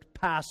Everest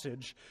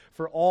passage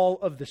for all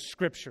of the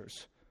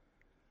Scriptures.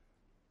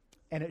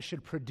 And it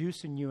should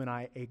produce in you and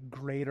I a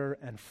greater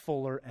and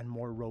fuller and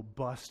more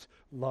robust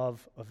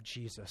love of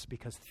Jesus,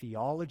 because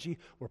theology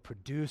will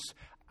produce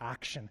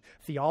action.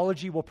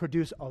 Theology will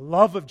produce a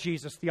love of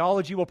Jesus.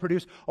 Theology will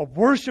produce a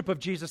worship of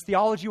Jesus.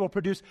 Theology will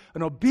produce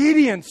an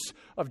obedience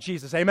of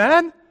Jesus.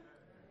 Amen?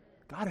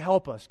 God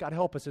help us. God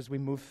help us as we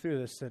move through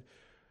this, that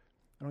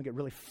I don't get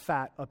really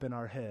fat up in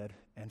our head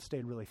and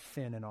stay really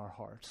thin in our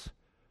hearts.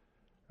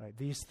 Right?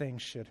 These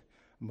things should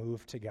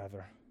move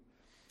together.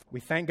 We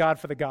thank God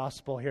for the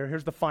gospel here.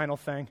 Here's the final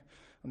thing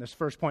on this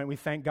first point. We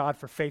thank God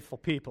for faithful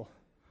people.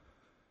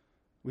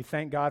 We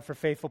thank God for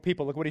faithful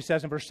people. Look what he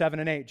says in verse 7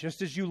 and 8.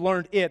 Just as you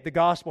learned it, the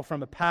gospel,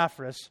 from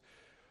Epaphras,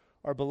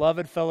 our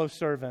beloved fellow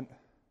servant.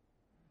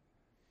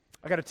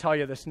 I got to tell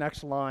you, this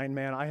next line,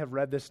 man, I have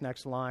read this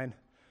next line.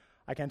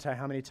 I can't tell you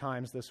how many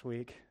times this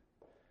week.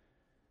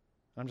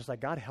 I'm just like,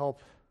 God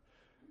help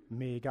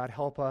me, God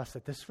help us,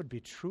 that this would be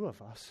true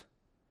of us.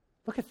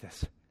 Look at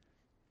this.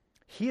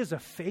 He is a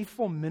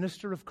faithful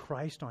minister of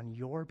Christ on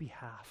your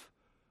behalf.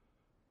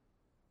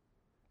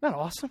 Isn't that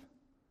awesome?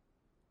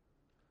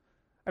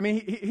 I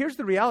mean, here's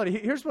the reality.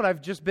 Here's what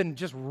I've just been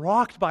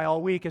rocked by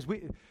all week.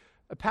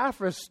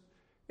 Epaphras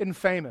isn't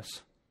famous.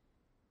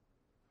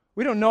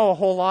 We don't know a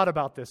whole lot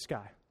about this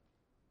guy.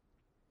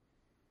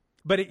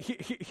 But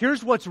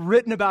here's what's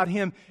written about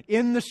him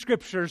in the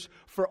Scriptures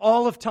for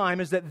all of time,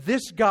 is that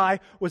this guy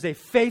was a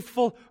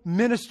faithful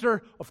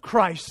minister of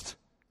Christ.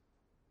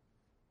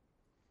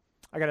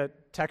 I got a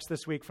text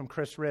this week from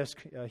Chris Risk.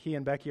 He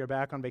and Becky are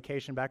back on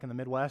vacation back in the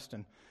Midwest,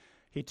 and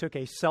he took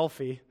a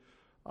selfie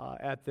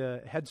at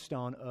the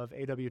headstone of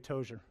A.W.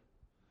 Tozier.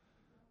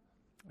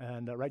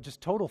 And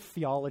just total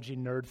theology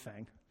nerd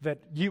thing. That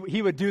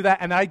he would do that,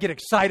 and I'd get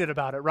excited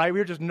about it, right? We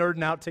were just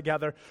nerding out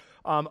together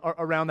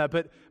around that.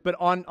 But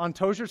on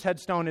Tozier's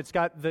headstone, it's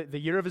got the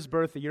year of his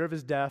birth, the year of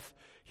his death,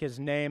 his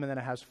name, and then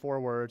it has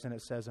 4 words, and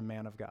it says, a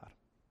man of God.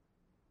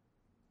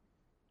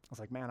 I was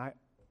like, man,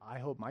 I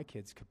hope my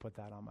kids could put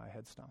that on my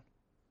headstone.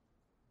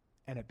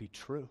 And it be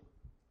true.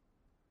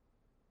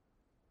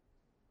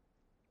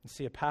 And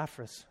see,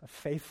 Epaphras, a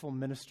faithful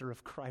minister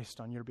of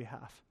Christ on your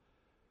behalf.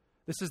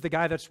 This is the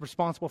guy that's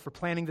responsible for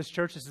planning this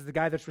church. This is the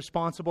guy that's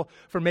responsible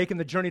for making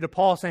the journey to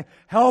Paul, saying,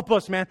 help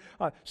us, man.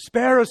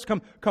 Spare us.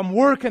 Come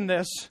work in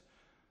this.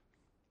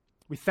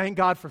 We thank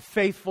God for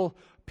faithful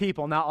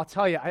people. Now, I'll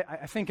tell you,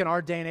 I think in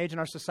our day and age, in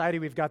our society,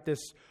 we've got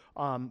this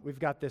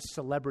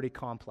celebrity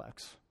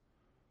complex.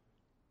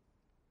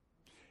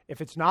 If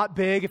it's not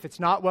big, if it's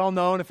not well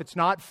known, if it's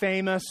not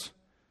famous,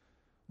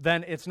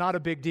 then it's not a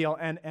big deal.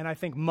 And I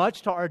think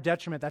much to our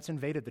detriment, that's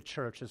invaded the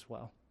church as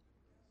well.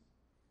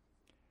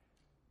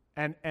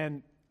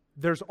 And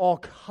there's all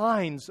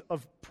kinds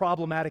of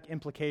problematic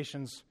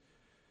implications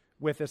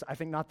with this. I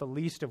think not the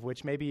least of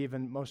which, maybe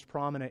even most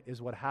prominent,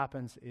 is what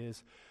happens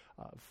is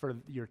for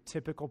your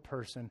typical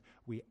person,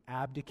 we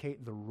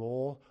abdicate the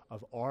role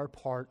of our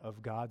part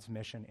of God's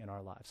mission in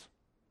our lives.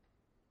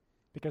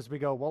 Because we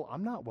go, well,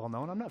 I'm not well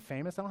known, I'm not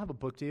famous, I don't have a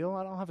book deal,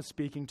 I don't have a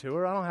speaking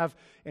tour, I don't have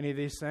any of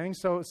these things,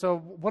 so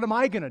what am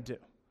I going to do?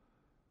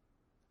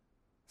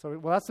 So,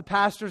 well, that's the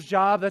pastor's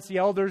job, that's the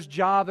elder's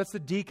job, that's the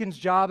deacon's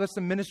job, that's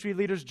the ministry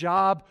leader's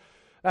job,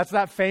 that's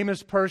that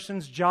famous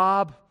person's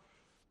job.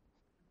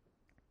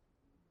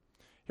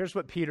 Here's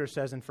what Peter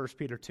says in 1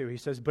 Peter 2. He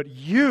says, but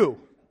you,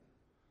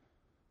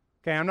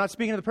 okay, I'm not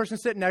speaking to the person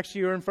sitting next to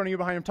you or in front of you,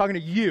 behind you, I'm talking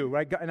to you,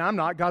 right? And I'm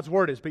not, God's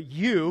word is, but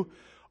you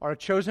are a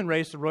chosen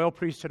race, a royal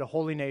priesthood, a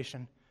holy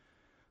nation,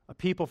 a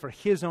people for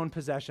His own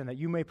possession, that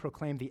you may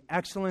proclaim the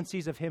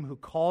excellencies of Him who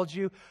called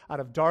you out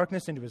of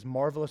darkness into His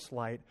marvelous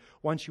light.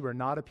 Once you were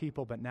not a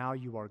people, but now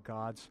you are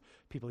God's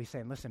people. He's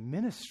saying, listen,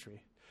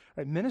 ministry.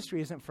 Right?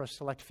 Ministry isn't for a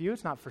select few.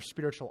 It's not for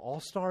spiritual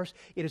all-stars.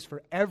 It is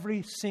for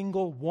every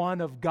single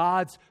one of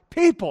God's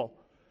people.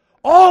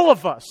 All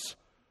of us.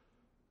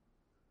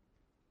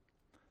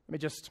 Let me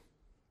just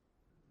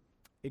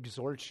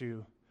exhort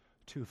you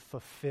to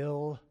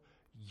fulfill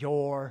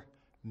your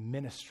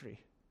ministry.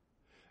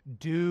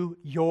 Do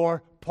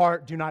your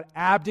part. Do not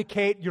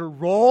abdicate your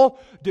role.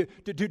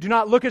 Do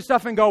not look at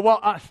stuff and go,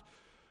 well,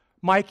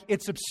 Mike,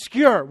 it's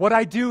obscure. What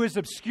I do is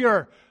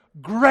obscure.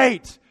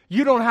 Great.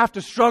 You don't have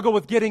to struggle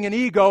with getting an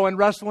ego and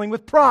wrestling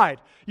with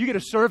pride. You get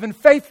to serve in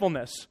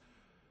faithfulness.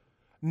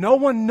 No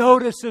one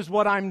notices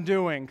what I'm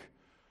doing.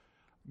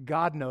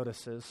 God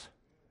notices.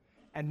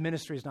 And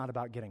ministry is not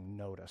about getting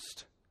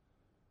noticed.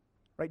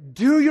 Right?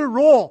 Do your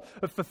role.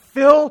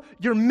 Fulfill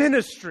your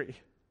ministry.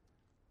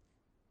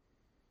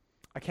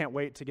 I can't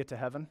wait to get to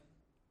heaven.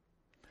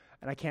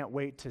 And I can't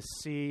wait to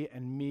see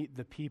and meet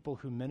the people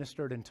who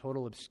ministered in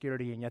total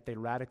obscurity and yet they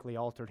radically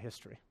altered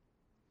history.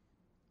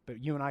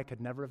 But you and I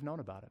could never have known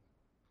about it.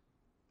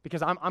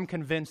 Because I'm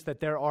convinced that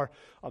there are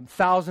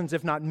thousands,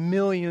 if not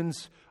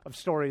millions, of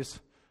stories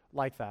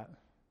like that.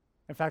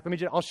 In fact,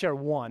 I'll share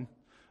one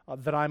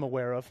that I'm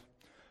aware of.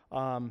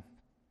 A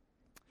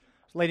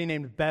lady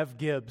named Bev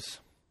Gibbs.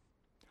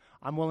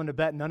 I'm willing to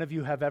bet none of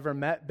you have ever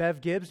met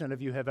Bev Gibbs. None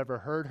of you have ever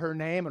heard her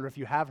name. Or if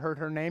you have heard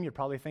her name, you're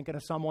probably thinking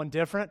of someone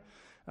different.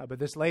 But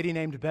this lady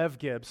named Bev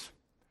Gibbs.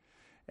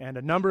 And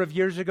a number of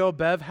years ago,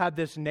 Bev had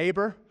this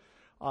neighbor.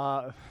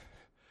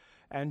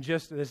 And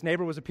this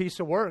neighbor was a piece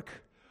of work.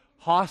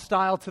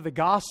 Hostile to the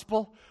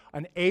gospel.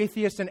 An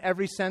atheist in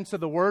every sense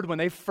of the word. When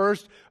they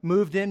first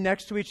moved in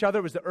next to each other,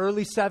 it was the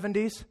early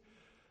 70s.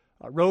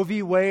 Roe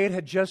v. Wade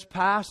had just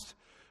passed.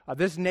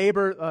 This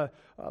neighbor,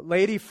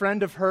 lady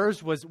friend of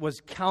hers,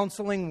 was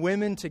counseling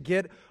women to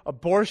get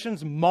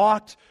abortions,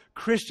 mocked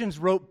Christians,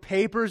 wrote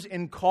papers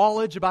in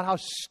college about how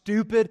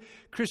stupid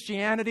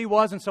Christianity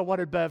was. And so what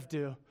did Bev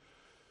do?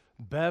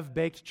 Bev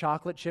baked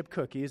chocolate chip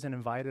cookies and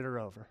invited her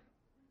over.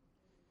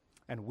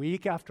 And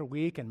week after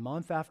week and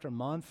month after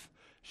month,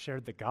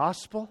 shared the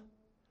gospel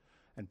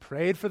and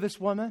prayed for this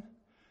woman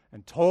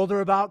and told her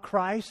about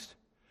Christ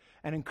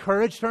and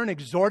encouraged her and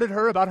exhorted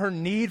her about her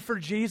need for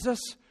Jesus.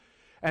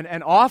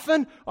 And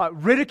often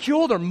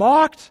ridiculed or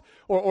mocked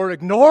or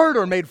ignored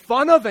or made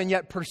fun of, and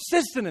yet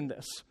persistent in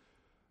this.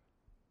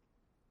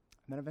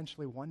 And then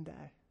eventually one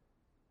day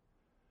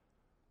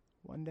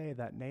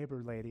that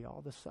neighbor lady all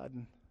of a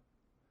sudden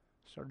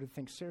started to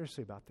think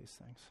seriously about these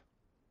things.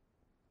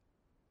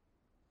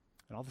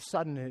 And all of a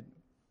sudden it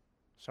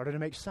started to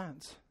make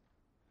sense.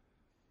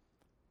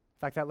 In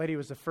fact, that lady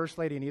was the first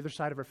lady on either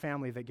side of her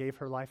family that gave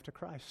her life to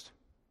Christ.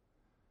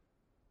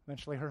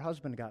 Eventually her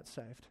husband got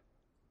saved.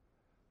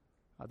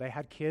 They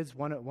had kids.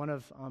 One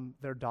of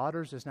their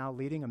daughters is now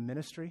leading a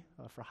ministry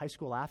for high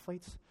school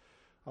athletes.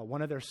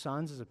 One of their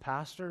sons is a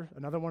pastor.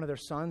 Another one of their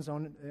sons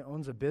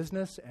owns a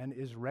business and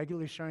is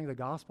regularly sharing the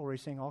gospel where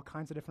he's seeing all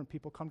kinds of different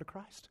people come to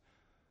Christ.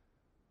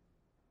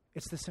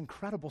 It's this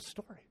incredible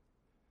story.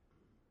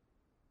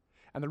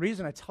 And the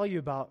reason I tell you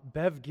about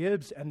Bev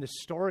Gibbs and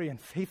this story and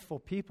faithful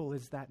people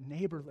is that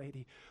neighbor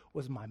lady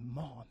was my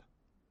mom.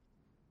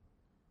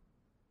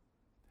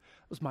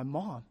 It was my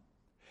mom.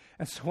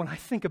 And so when I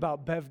think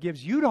about Bev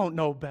Gibbs, you don't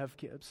know Bev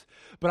Gibbs,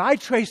 but I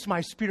trace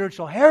my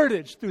spiritual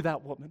heritage through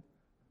that woman.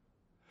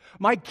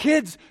 My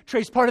kids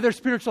trace part of their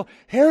spiritual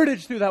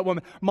heritage through that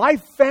woman. My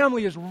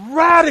family is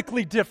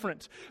radically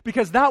different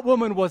because that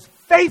woman was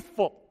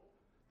faithful.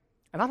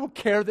 And I don't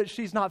care that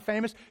she's not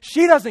famous.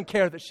 She doesn't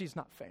care that she's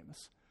not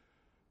famous.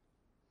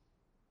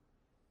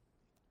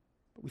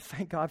 We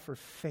thank God for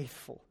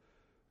faithful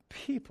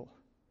people.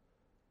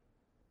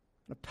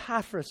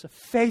 Epaphras, a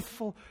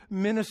faithful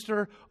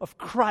minister of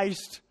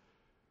Christ.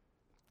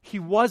 He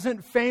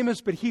wasn't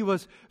famous, but he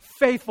was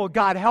faithful.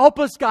 God help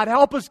us, God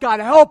help us, God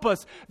help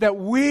us, that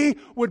we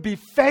would be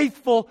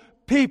faithful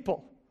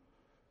people.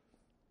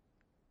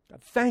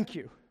 God, thank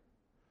you.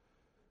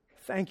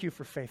 Thank you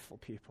for faithful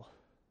people.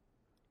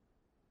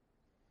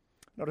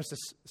 Notice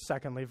this,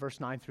 secondly, verse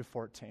 9 through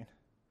 14.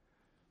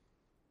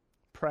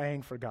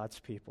 Praying for God's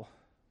people.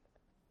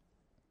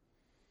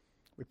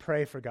 We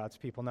pray for God's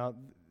people. Now,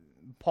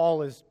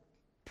 Paul is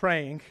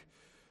praying.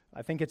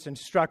 I think it's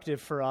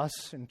instructive for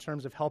us in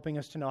terms of helping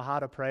us to know how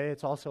to pray.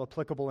 It's also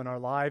applicable in our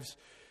lives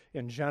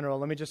in general.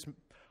 Let me just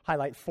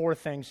highlight 4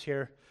 things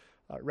here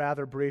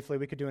rather briefly.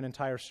 We could do an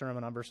entire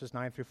sermon on verses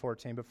 9 through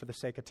 14, but for the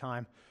sake of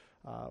time,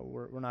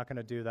 we're not going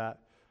to do that.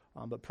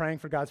 But praying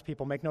for God's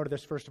people, make note of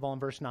this first of all in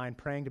verse 9,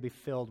 praying to be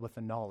filled with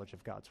the knowledge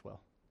of God's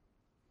will.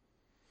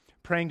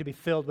 Praying to be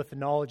filled with the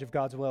knowledge of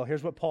God's will.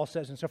 Here's what Paul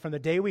says, and so from the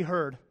day we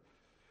heard,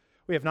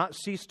 we have not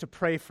ceased to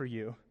pray for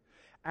you,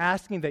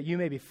 asking that you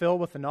may be filled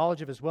with the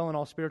knowledge of His will and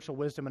all spiritual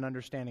wisdom and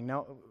understanding.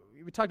 Now,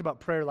 we talked about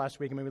prayer last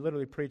week. I mean, we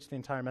literally preached the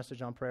entire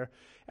message on prayer.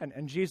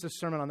 And Jesus'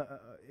 Sermon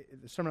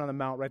on the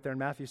Mount right there in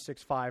Matthew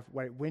 6:5,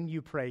 right, when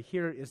you pray,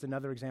 here is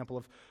another example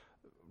of,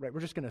 right,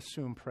 we're just going to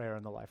assume prayer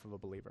in the life of a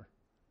believer.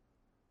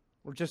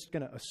 We're just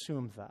going to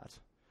assume that.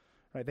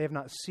 Right? They have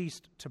not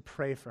ceased to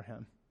pray for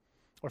him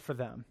or for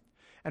them.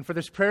 And for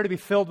this prayer to be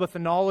filled with the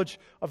knowledge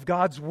of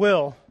God's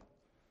will,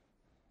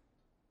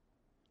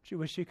 do you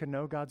wish you could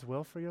know God's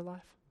will for your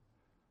life?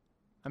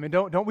 I mean,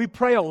 don't we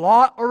pray a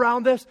lot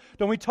around this?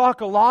 Don't we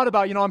talk a lot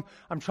about,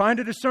 I'm trying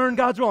to discern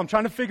God's will. I'm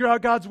trying to figure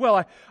out God's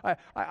will.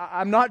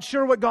 I'm not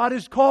sure what God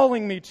is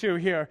calling me to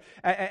here.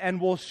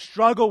 And we'll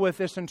struggle with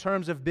this in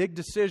terms of big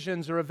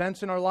decisions or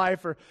events in our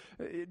life. Or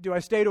do I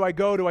stay? Do I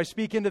go? Do I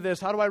speak into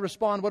this? How do I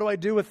respond? What do I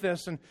do with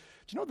this? And do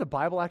you know what the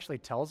Bible actually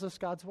tells us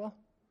God's will?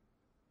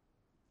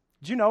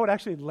 Do you know it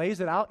actually lays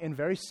it out in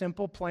very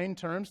simple, plain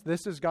terms?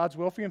 This is God's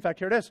will for you. In fact,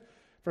 here it is.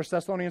 1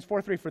 Thessalonians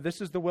 4:3, for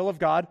this is the will of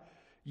God,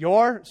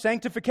 your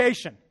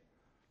sanctification.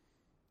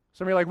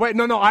 Some of you are like, wait,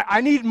 no,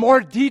 I need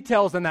more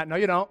details than that. No,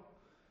 you don't.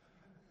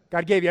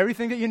 God gave you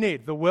everything that you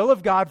need. The will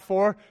of God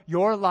for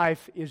your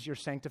life is your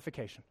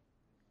sanctification.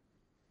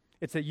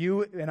 It's that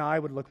you and I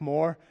would look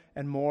more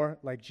and more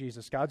like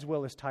Jesus. God's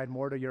will is tied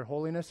more to your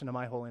holiness and to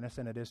my holiness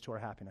than it is to our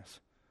happiness.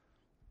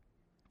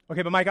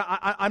 Okay, but Mike,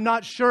 I'm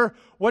not sure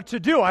what to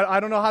do. I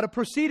don't know how to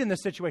proceed in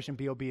this situation.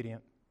 Be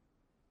obedient.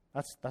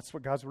 That's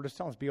what God's word is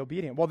telling us. Be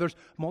obedient. Well, there's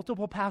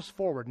multiple paths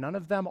forward. None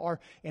of them are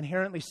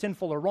inherently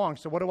sinful or wrong.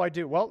 So what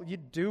do? Well, you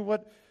do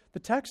what the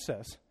text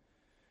says.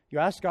 You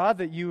ask God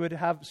that you would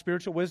have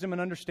spiritual wisdom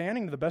and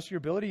understanding. To the best of your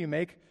ability, you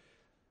make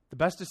the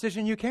best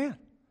decision you can.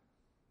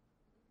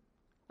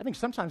 I think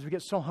sometimes we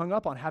get so hung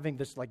up on having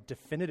this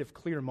definitive,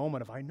 clear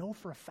moment of, I know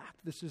for a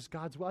fact this is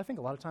God's will. I think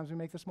a lot of times we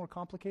make this more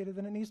complicated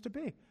than it needs to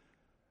be.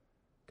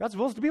 God's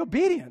will is to be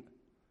obedient.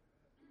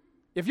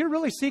 If you're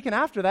really seeking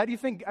after that, you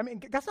think,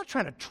 God's not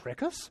trying to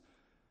trick us.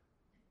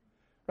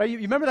 Right? You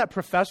remember that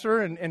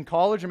professor in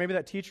college or maybe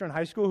that teacher in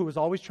high school who was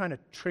always trying to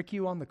trick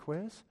you on the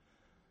quiz?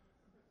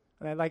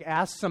 And I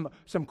asked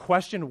some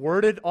question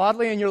worded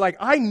oddly, and you're like,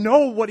 I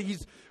know what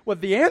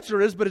the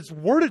answer is, but it's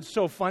worded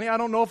so funny, I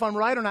don't know if I'm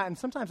right or not. And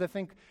sometimes I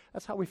think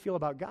that's how we feel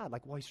about God.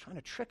 Well, he's trying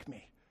to trick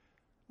me.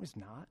 No, he's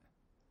not.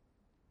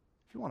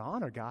 If you want to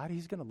honor God,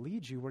 he's going to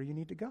lead you where you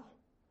need to go.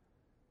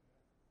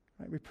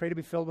 Right? We pray to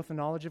be filled with the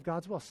knowledge of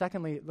God's will.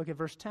 Secondly, look at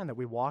verse 10, that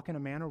we walk in a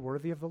manner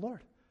worthy of the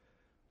Lord.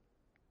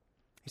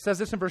 He says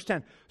this in verse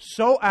 10,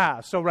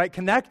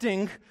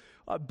 connecting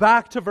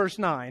back to verse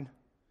 9,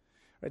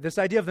 right, this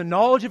idea of the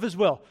knowledge of his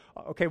will.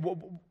 Okay,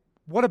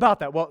 what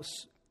about that? Well,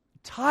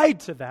 tied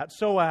to that,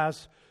 so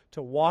as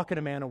to walk in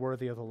a manner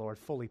worthy of the Lord,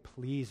 fully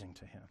pleasing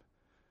to him,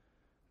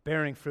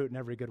 bearing fruit in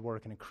every good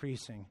work and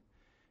increasing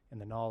in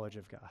the knowledge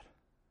of God.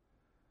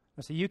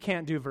 Now, see, you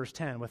can't do verse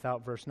 10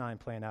 without verse 9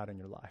 playing out in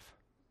your life.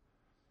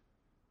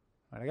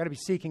 Right, I got to be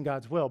seeking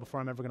God's will before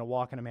I'm ever going to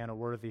walk in a manner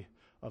worthy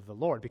of the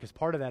Lord, because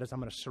part of that is I'm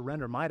going to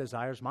surrender my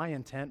desires, my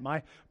intent,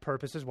 my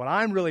purposes, what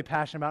I'm really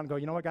passionate about, and go,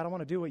 you know what, God, I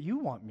want to do what you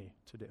want me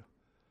to do.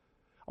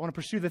 I want to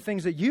pursue the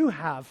things that you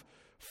have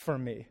for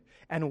me.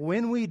 And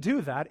when we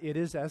do that, it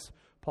is, as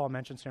Paul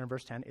mentions here in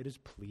verse 10, it is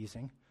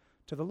pleasing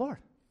to the Lord.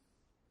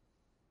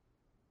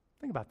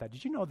 Think about that.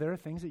 Did you know there are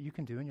things that you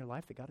can do in your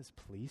life that God is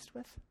pleased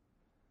with?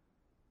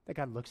 That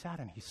God looks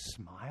at and he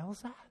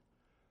smiles at?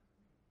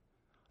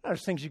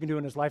 There's things you can do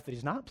in his life that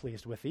he's not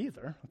pleased with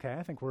either. Okay,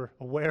 I think we're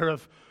aware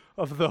of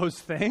those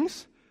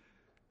things.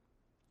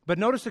 But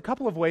notice a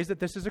couple of ways that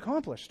this is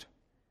accomplished.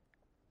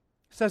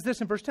 It says this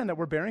in verse 10, that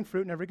we're bearing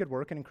fruit in every good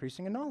work and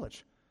increasing in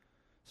knowledge,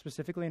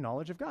 specifically in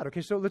knowledge of God.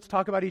 Okay, so let's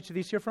talk about each of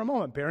these here for a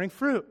moment. Bearing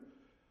fruit.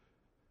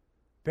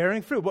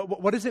 Bearing fruit.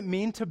 What does it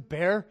mean to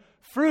bear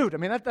fruit? I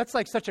mean, that's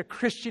like such a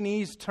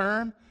Christianese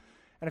term.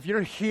 And if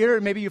you're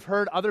here, maybe you've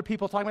heard other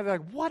people talking about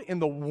it, what in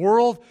the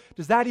world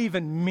does that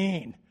even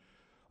mean?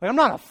 I'm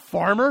not a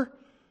farmer,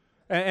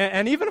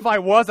 And even if I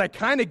was, I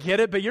kind of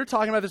get it, but you're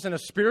talking about this in a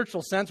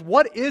spiritual sense.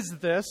 What is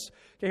this?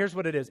 Okay, here's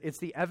what it is. It's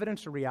the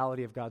evidence or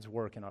reality of God's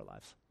work in our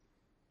lives.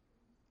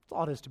 That's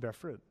all it is to bear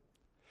fruit.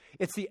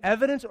 It's the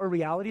evidence or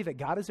reality that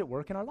God is at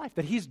work in our life,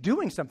 that He's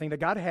doing something, that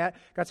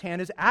God's hand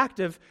is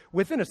active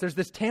within us. There's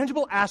this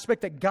tangible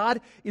aspect that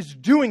God is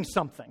doing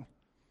something.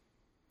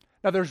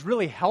 Now, there's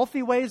really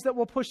healthy ways that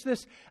will push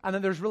this, and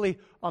then there's really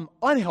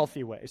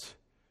unhealthy ways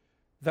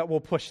that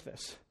will push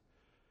this.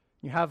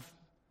 You have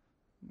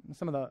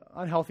some of the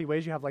unhealthy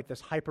ways. You have like this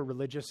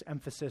hyper-religious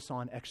emphasis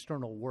on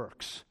external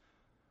works.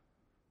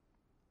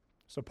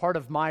 So part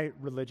of my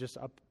religious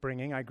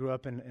upbringing, I grew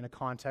up in a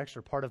context,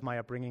 or part of my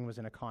upbringing was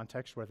in a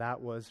context where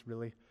that was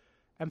really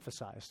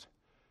emphasized.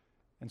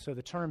 And so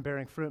the term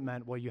bearing fruit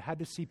meant, well, you had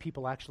to see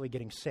people actually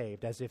getting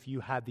saved, as if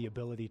you had the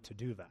ability to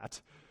do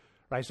that.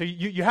 Right? So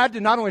you had to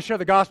not only share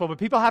the gospel, but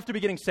people have to be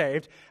getting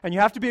saved, and you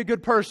have to be a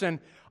good person,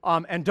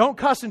 and don't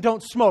cuss and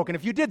don't smoke. And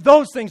if you did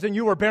those things, then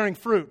you were bearing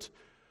fruit.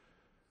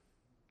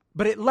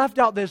 But it left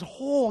out this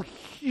whole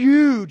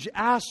huge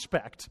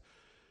aspect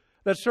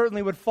that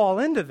certainly would fall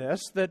into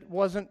this that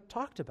wasn't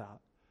talked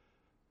about.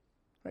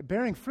 Right?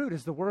 Bearing fruit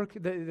is the work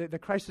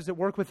that Christ is at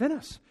work within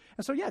us.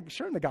 And so, yeah,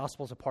 sharing the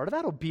gospel is a part of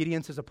that.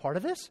 Obedience is a part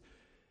of this.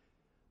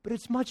 But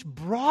it's much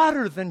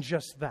broader than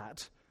just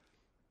that.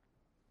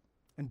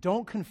 And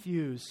don't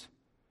confuse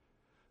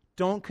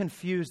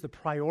the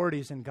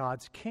priorities in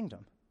God's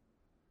kingdom.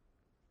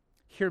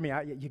 Hear me.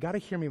 You got to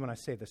hear me when I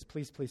say this.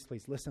 Please, please,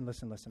 please. Listen.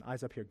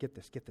 Eyes up here. Get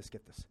this.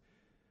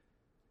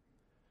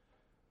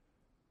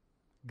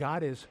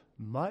 God is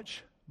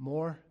much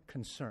more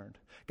concerned.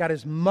 God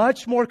is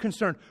much more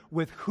concerned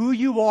with who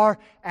you are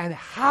and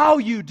how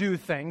you do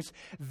things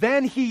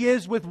than He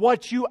is with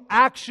what you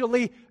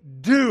actually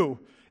do.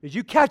 Did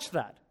you catch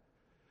that?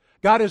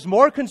 God is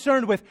more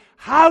concerned with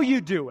how you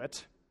do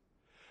it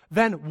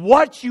than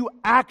what you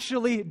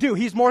actually do.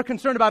 He's more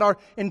concerned about our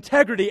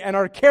integrity and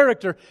our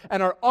character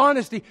and our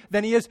honesty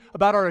than He is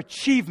about our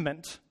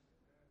achievement.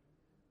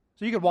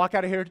 So you could walk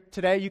out of here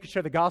today, you could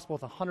share the gospel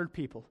with 100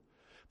 people.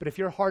 But if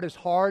your heart is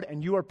hard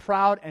and you are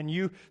proud and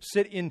you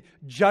sit in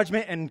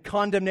judgment and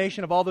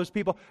condemnation of all those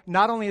people,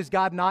 not only is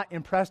God not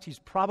impressed, He's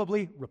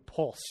probably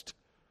repulsed.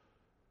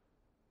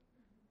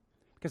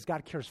 Because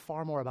God cares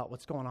far more about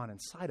what's going on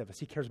inside of us.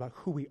 He cares about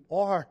who we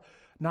are,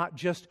 not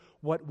just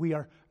what we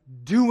are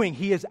doing.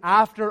 He is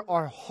after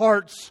our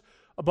hearts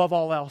above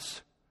all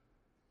else.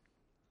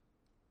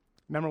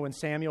 Remember when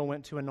Samuel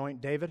went to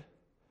anoint David?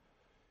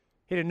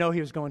 He didn't know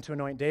he was going to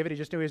anoint David. He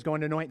just knew he was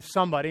going to anoint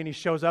somebody. And he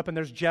shows up and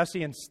there's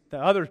Jesse and the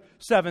other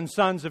 7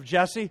 sons of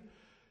Jesse.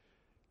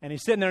 And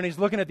he's sitting there and he's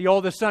looking at the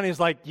oldest son. And he's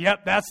like,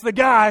 yep, that's the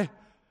guy.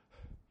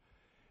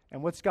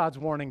 And what's God's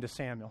warning to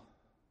Samuel?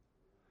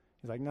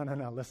 He's like, no,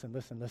 listen.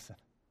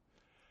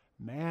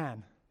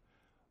 Man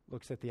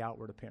looks at the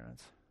outward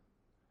appearance,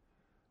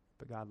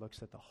 but God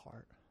looks at the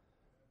heart.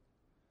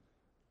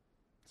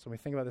 So when we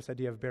think about this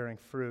idea of bearing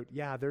fruit,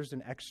 yeah, there's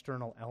an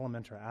external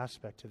element or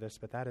aspect to this,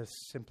 but that is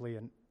simply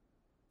an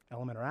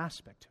element or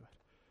aspect to it.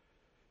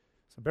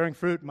 So bearing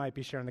fruit might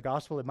be sharing the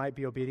gospel, it might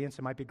be obedience,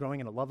 it might be growing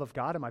in a love of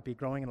God, it might be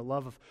growing in a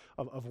love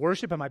of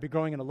worship, it might be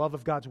growing in a love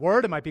of God's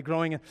word, it might be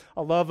growing in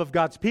a love of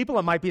God's people,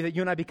 it might be that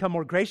you and I become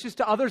more gracious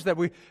to others, that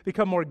we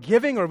become more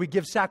giving, or we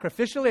give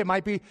sacrificially, it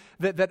might be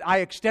that I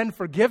extend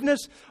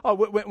forgiveness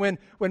when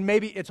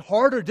maybe it's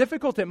hard or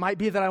difficult, it might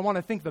be that I want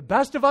to think the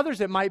best of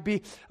others, it might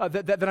be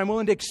that I'm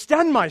willing to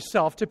extend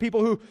myself to people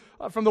who,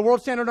 from the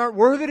world standard, aren't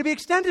worthy to be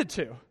extended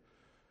to.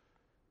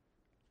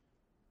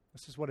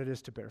 This is what it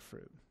is to bear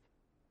fruit.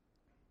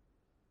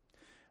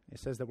 It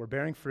says that we're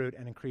bearing fruit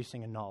and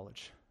increasing in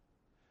knowledge.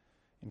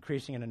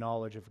 Increasing in a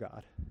knowledge of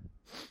God.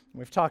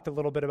 We've talked a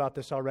little bit about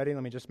this already.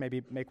 Let me just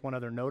maybe make one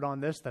other note on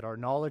this, that our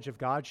knowledge of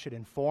God should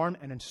inform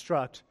and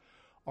instruct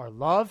our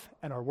love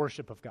and our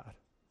worship of God.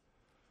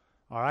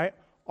 All right?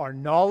 Our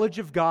knowledge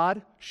of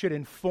God should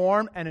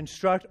inform and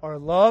instruct our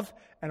love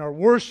and our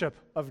worship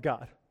of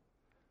God.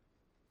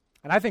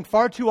 And I think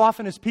far too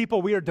often as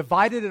people, we are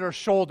divided at our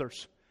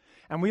shoulders.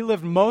 And we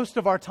live most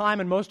of our time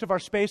and most of our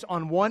space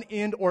on one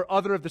end or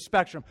other of the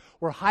spectrum.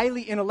 We're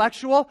highly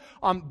intellectual,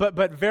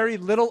 but very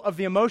little of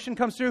the emotion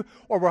comes through,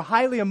 or we're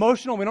highly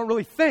emotional and we don't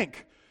really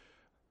think.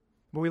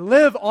 But we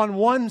live on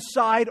one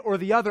side or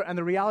the other, and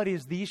the reality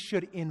is these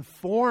should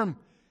inform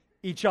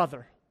each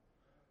other.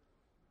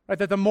 Right?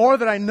 That the more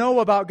that I know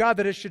about God,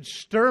 that it should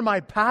stir my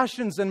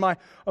passions and my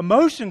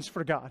emotions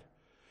for God.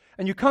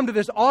 And you come to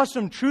this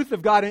awesome truth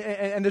of God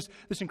and this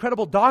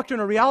incredible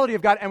doctrine or reality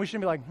of God, and we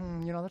shouldn't be like,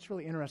 that's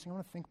really interesting. I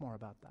want to think more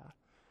about that.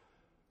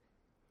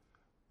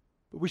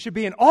 But we should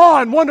be in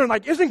awe and wondering,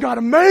 like, isn't God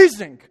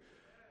amazing?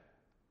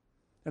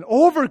 And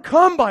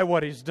overcome by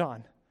what He's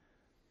done.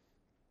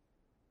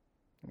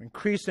 And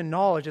increase in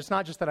knowledge. It's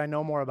not just that I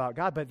know more about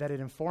God, but that it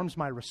informs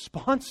my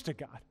response to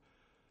God.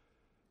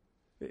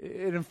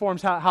 It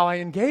informs how I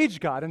engage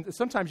God. And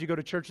sometimes you go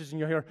to churches and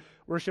you'll hear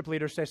worship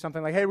leaders say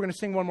something like, hey, we're going to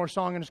sing one more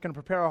song and it's going to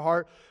prepare our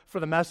heart for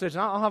the message.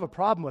 And I don't have a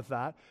problem with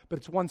that, but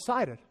it's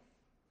one-sided.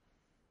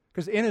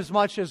 Because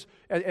inasmuch as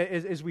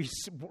we,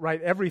 right,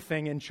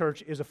 everything in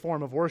church is a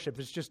form of worship.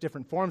 It's just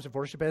different forms of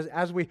worship.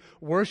 As we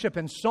worship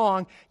in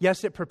song,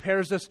 yes, it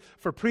prepares us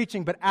for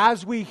preaching. But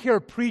as we hear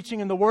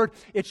preaching in the Word,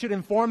 it should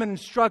inform and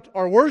instruct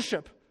our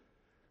worship.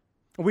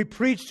 We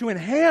preach to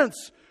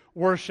enhance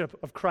worship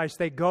of Christ.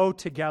 They go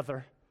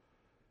together.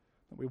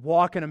 We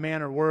walk in a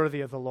manner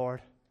worthy of the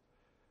Lord.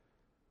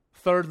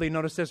 Thirdly,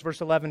 notice this, verse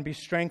 11, be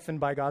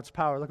strengthened by God's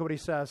power. Look at what he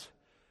says.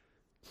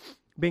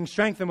 Being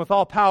strengthened with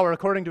all power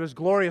according to His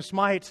glorious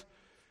might.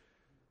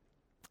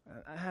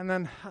 And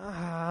then,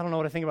 I don't know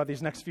what to think about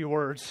these next few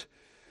words.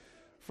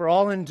 For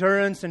all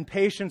endurance and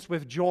patience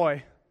with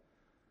joy.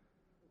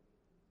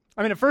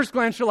 I mean, at first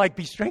glance, you're like,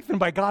 be strengthened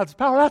by God's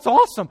power. That's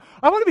awesome.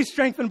 I want to be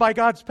strengthened by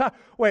God's power.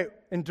 Wait,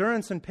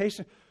 endurance and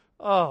patience.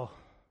 Oh. All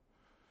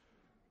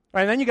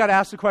right, and then you got to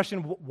ask the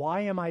question,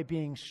 why am I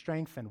being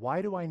strengthened?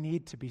 Why do I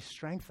need to be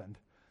strengthened?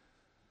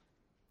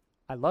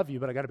 I love you,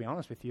 but I got to be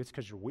honest with you, it's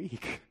because you're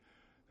weak.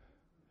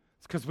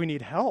 It's because we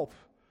need help,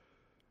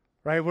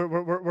 right?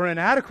 We're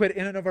inadequate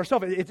in and of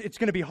ourselves. It's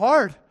going to be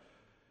hard.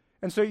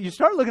 And so you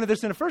start looking at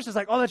this, and at first it's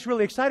like, oh, that's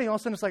really exciting. All of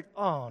a sudden it's like,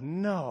 oh,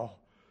 no.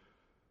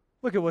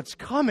 Look at what's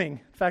coming.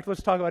 In fact,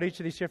 let's talk about each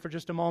of these here for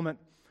just a moment.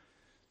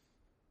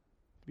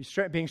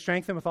 Being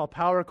strengthened with all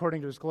power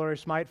according to His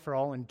glorious might for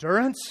all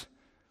endurance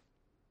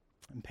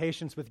and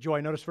patience with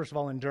joy. Notice, first of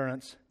all,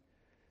 endurance.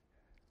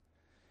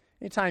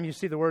 Anytime you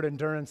see the word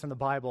endurance in the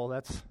Bible,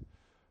 that's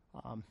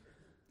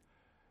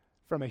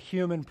from a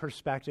human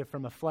perspective,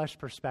 from a flesh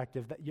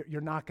perspective, that you're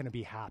not going to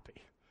be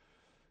happy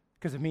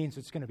because it means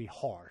it's going to be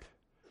hard.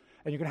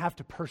 And you're going to have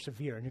to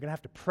persevere, and you're going to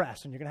have to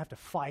press, and you're going to have to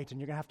fight, and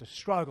you're going to have to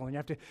struggle, and you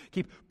have to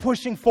keep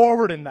pushing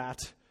forward in that.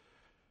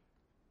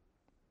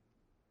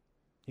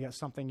 You got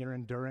something you're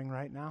enduring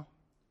right now?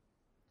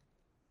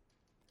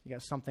 You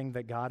got something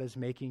that God is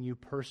making you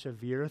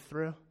persevere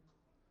through?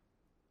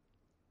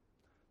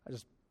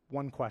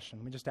 One question.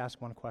 Let me just ask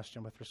one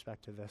question with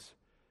respect to this.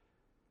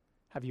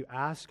 Have you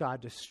asked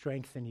God to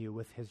strengthen you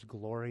with His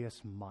glorious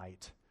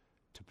might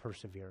to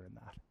persevere in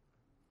that?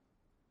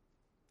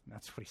 And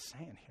that's what He's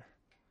saying here.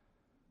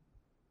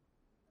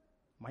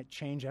 Might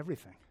change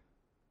everything.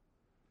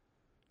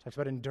 Talks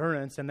about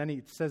endurance, and then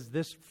he says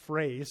this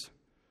phrase,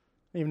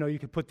 even though you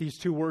could put these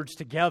two words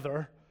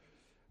together,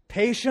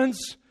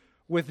 patience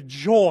with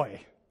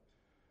joy.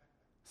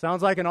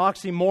 Sounds like an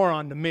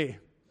oxymoron to me.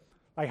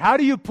 Like, how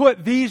do you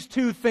put these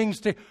two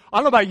things together? I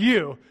don't know about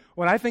you.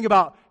 When I think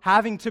about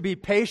having to be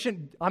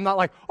patient, I'm not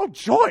like, oh,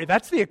 joy,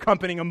 that's the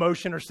accompanying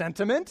emotion or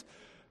sentiment.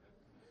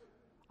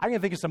 I can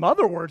think of some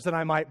other words that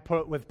I might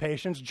put with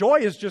patience. Joy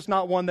is just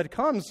not one that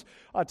comes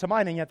to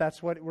mind, and yet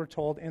that's what we're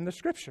told in the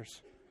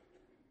Scriptures.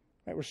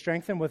 Right? We're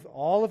strengthened with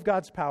all of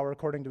God's power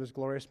according to His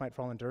glorious might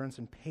for all endurance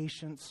and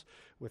patience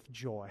with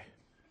joy.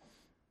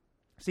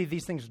 See,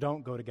 these things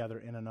don't go together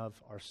in and of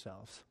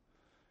ourselves.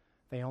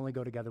 They only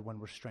go together when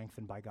we're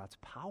strengthened by God's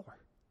power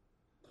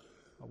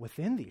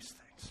within these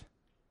things.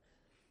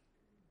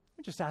 Let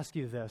me just ask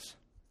you this.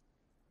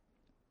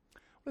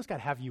 What does God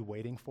have you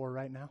waiting for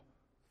right now?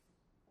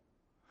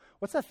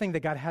 What's that thing that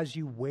God has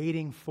you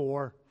waiting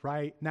for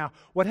right now?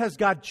 What has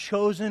God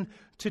chosen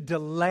to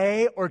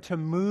delay or to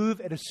move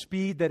at a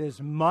speed that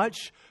is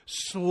much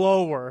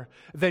slower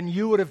than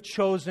you would have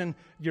chosen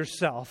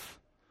yourself?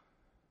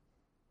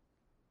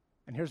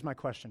 And here's my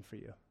question for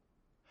you.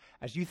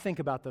 As you think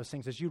about those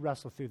things, as you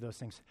wrestle through those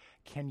things,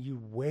 can you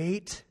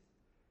wait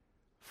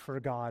for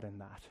God in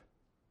that?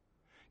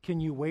 Can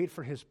you wait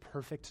for His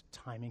perfect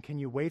timing? Can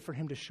you wait for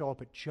Him to show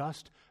up at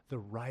just the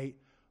right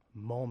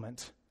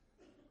moment?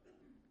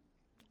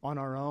 On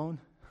our own?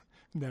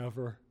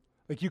 Never.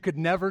 Like, you could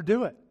never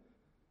do it.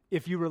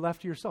 If you were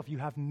left to yourself, you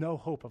have no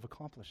hope of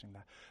accomplishing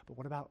that. But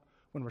what about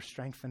when we're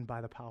strengthened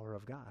by the power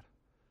of God?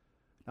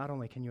 Not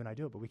only can you and I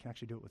do it, but we can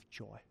actually do it with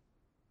joy.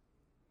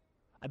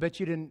 I bet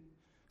you didn't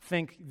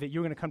think that you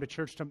were going to come to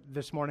church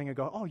this morning and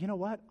go, oh, you know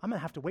what? I'm going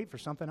to have to wait for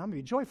something. I'm going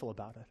to be joyful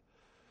about it.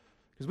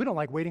 Because we don't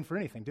like waiting for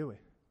anything, do we?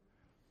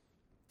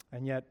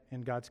 And yet,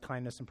 in God's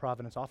kindness and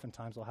providence,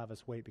 oftentimes He'll have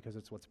us wait because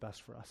it's what's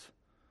best for us.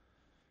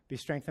 Be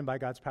strengthened by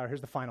God's power.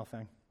 Here's the final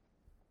thing.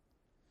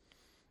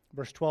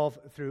 Verse 12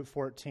 through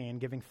 14,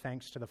 giving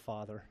thanks to the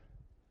Father.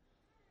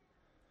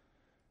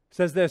 It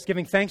says this,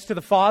 giving thanks to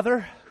the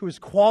Father who has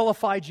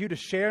qualified you to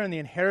share in the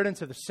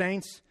inheritance of the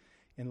saints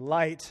in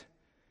light.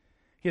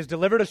 He has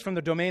delivered us from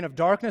the domain of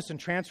darkness and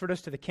transferred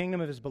us to the kingdom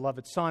of His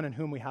beloved Son, in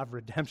whom we have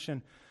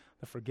redemption,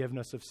 the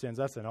forgiveness of sins.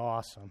 That's an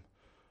awesome,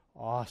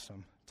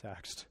 awesome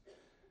text.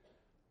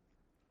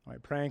 All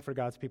right, praying for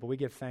God's people. We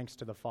give thanks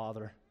to the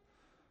Father.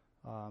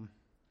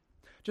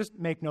 Just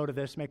make note of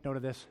this,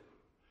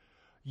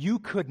 You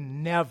could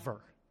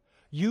never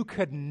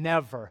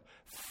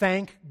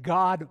thank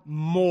God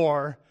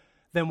more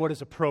than what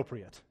is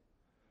appropriate. Do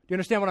you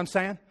understand what I'm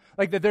saying?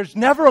 Like, that there's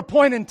never a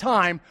point in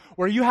time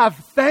where you have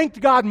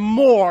thanked God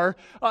more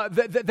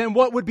than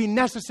what would be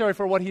necessary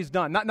for what He's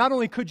done. Not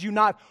only could you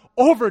not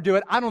overdo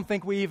it, I don't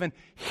think we even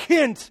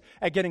hint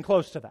at getting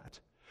close to that.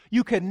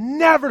 You could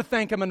never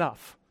thank Him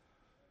enough.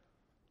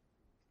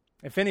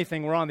 If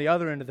anything, we're on the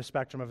other end of the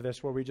spectrum of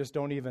this, where we just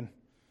don't even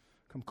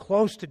come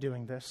close to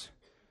doing this.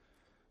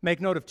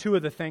 Make note of two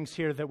of the things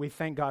here that we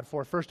thank God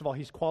for. First of all,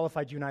 He's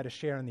qualified you and I to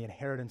share in the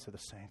inheritance of the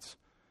saints.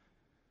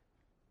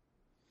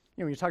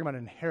 When you're talking about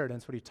an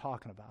inheritance, what are you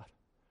talking about?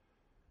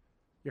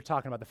 You're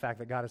talking about the fact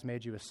that God has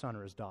made you His son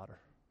or His daughter.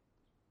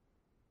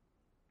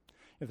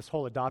 This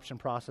whole adoption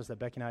process that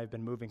Becky and I have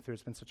been moving through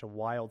has been such a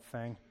wild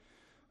thing.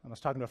 I was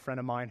talking to a friend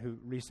of mine who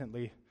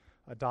recently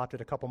adopted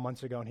a couple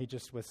months ago, and he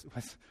just was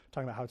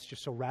talking about how it's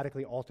just so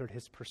radically altered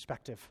his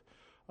perspective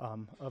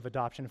of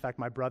adoption. In fact,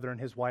 my brother and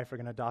his wife are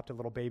going to adopt a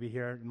little baby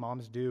here.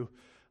 Mom's due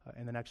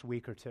in the next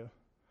week or two.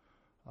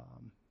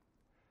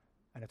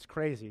 And it's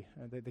crazy.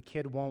 The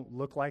kid won't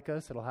look like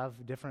us. It'll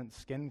have different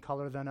skin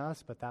color than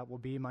us, but that will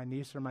be my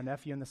niece or my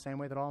nephew in the same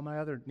way that all my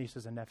other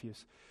nieces and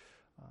nephews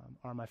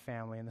are my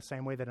family. In the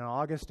same way that in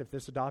August, if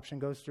this adoption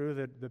goes through,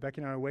 that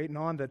Becky and I are waiting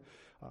on, that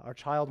our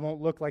child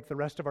won't look like the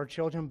rest of our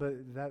children,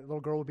 but that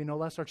little girl will be no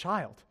less our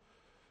child.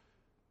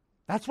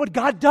 That's what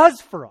God does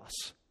for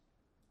us.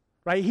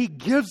 Right? He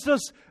gives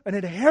us an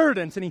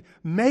inheritance, and He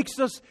makes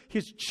us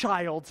His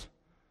child. I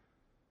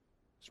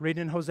was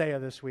reading in Hosea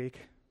this week.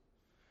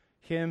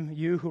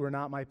 You who are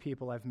not my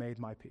people, I've made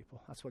my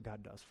people. That's what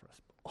God does for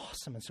us.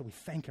 Awesome, and so we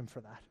thank Him for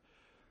that.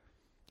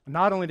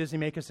 Not only does He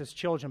make us His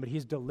children, but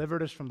He's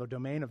delivered us from the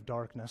domain of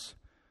darkness,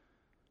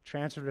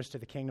 transferred us to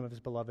the kingdom of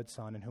His beloved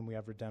Son, in whom we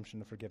have redemption,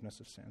 the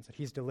forgiveness of sins. That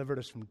He's delivered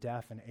us from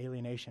death and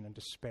alienation and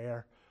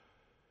despair,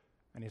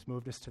 and He's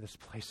moved us to this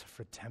place of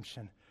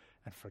redemption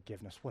and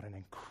forgiveness. What an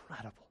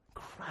incredible,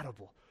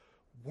 incredible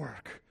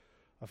work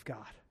of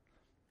God.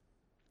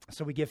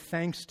 So we give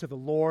thanks to the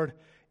Lord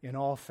in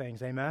all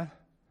things. Amen?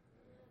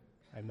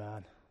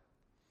 Amen.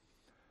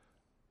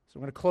 So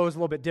I'm going to close a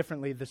little bit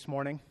differently this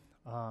morning.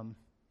 A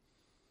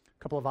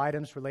couple of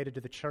items related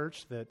to the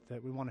church that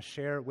we want to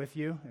share with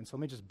you. And so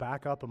let me just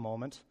back up a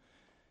moment.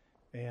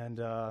 And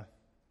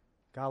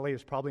golly, it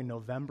was probably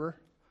November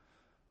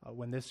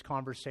when this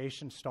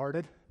conversation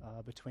started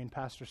between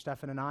Pastor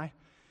Stephan and I.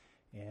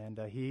 And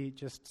he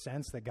just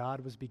sensed that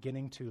God was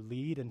beginning to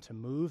lead and to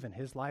move in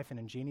his life and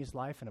in Jeannie's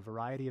life in a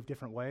variety of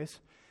different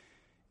ways.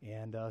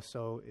 And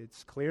so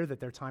it's clear that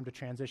their time to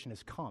transition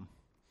has come.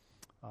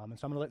 And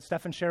so I'm going to let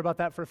Stephan share about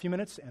that for a few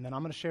minutes, and then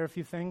I'm going to share a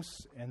few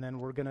things, and then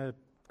we're going to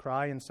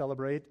cry and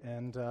celebrate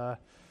and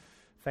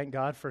thank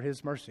God for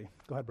His mercy.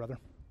 Go ahead, brother.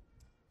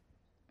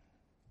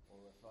 Well,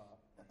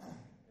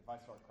 if I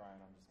start crying,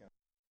 I'm just going to...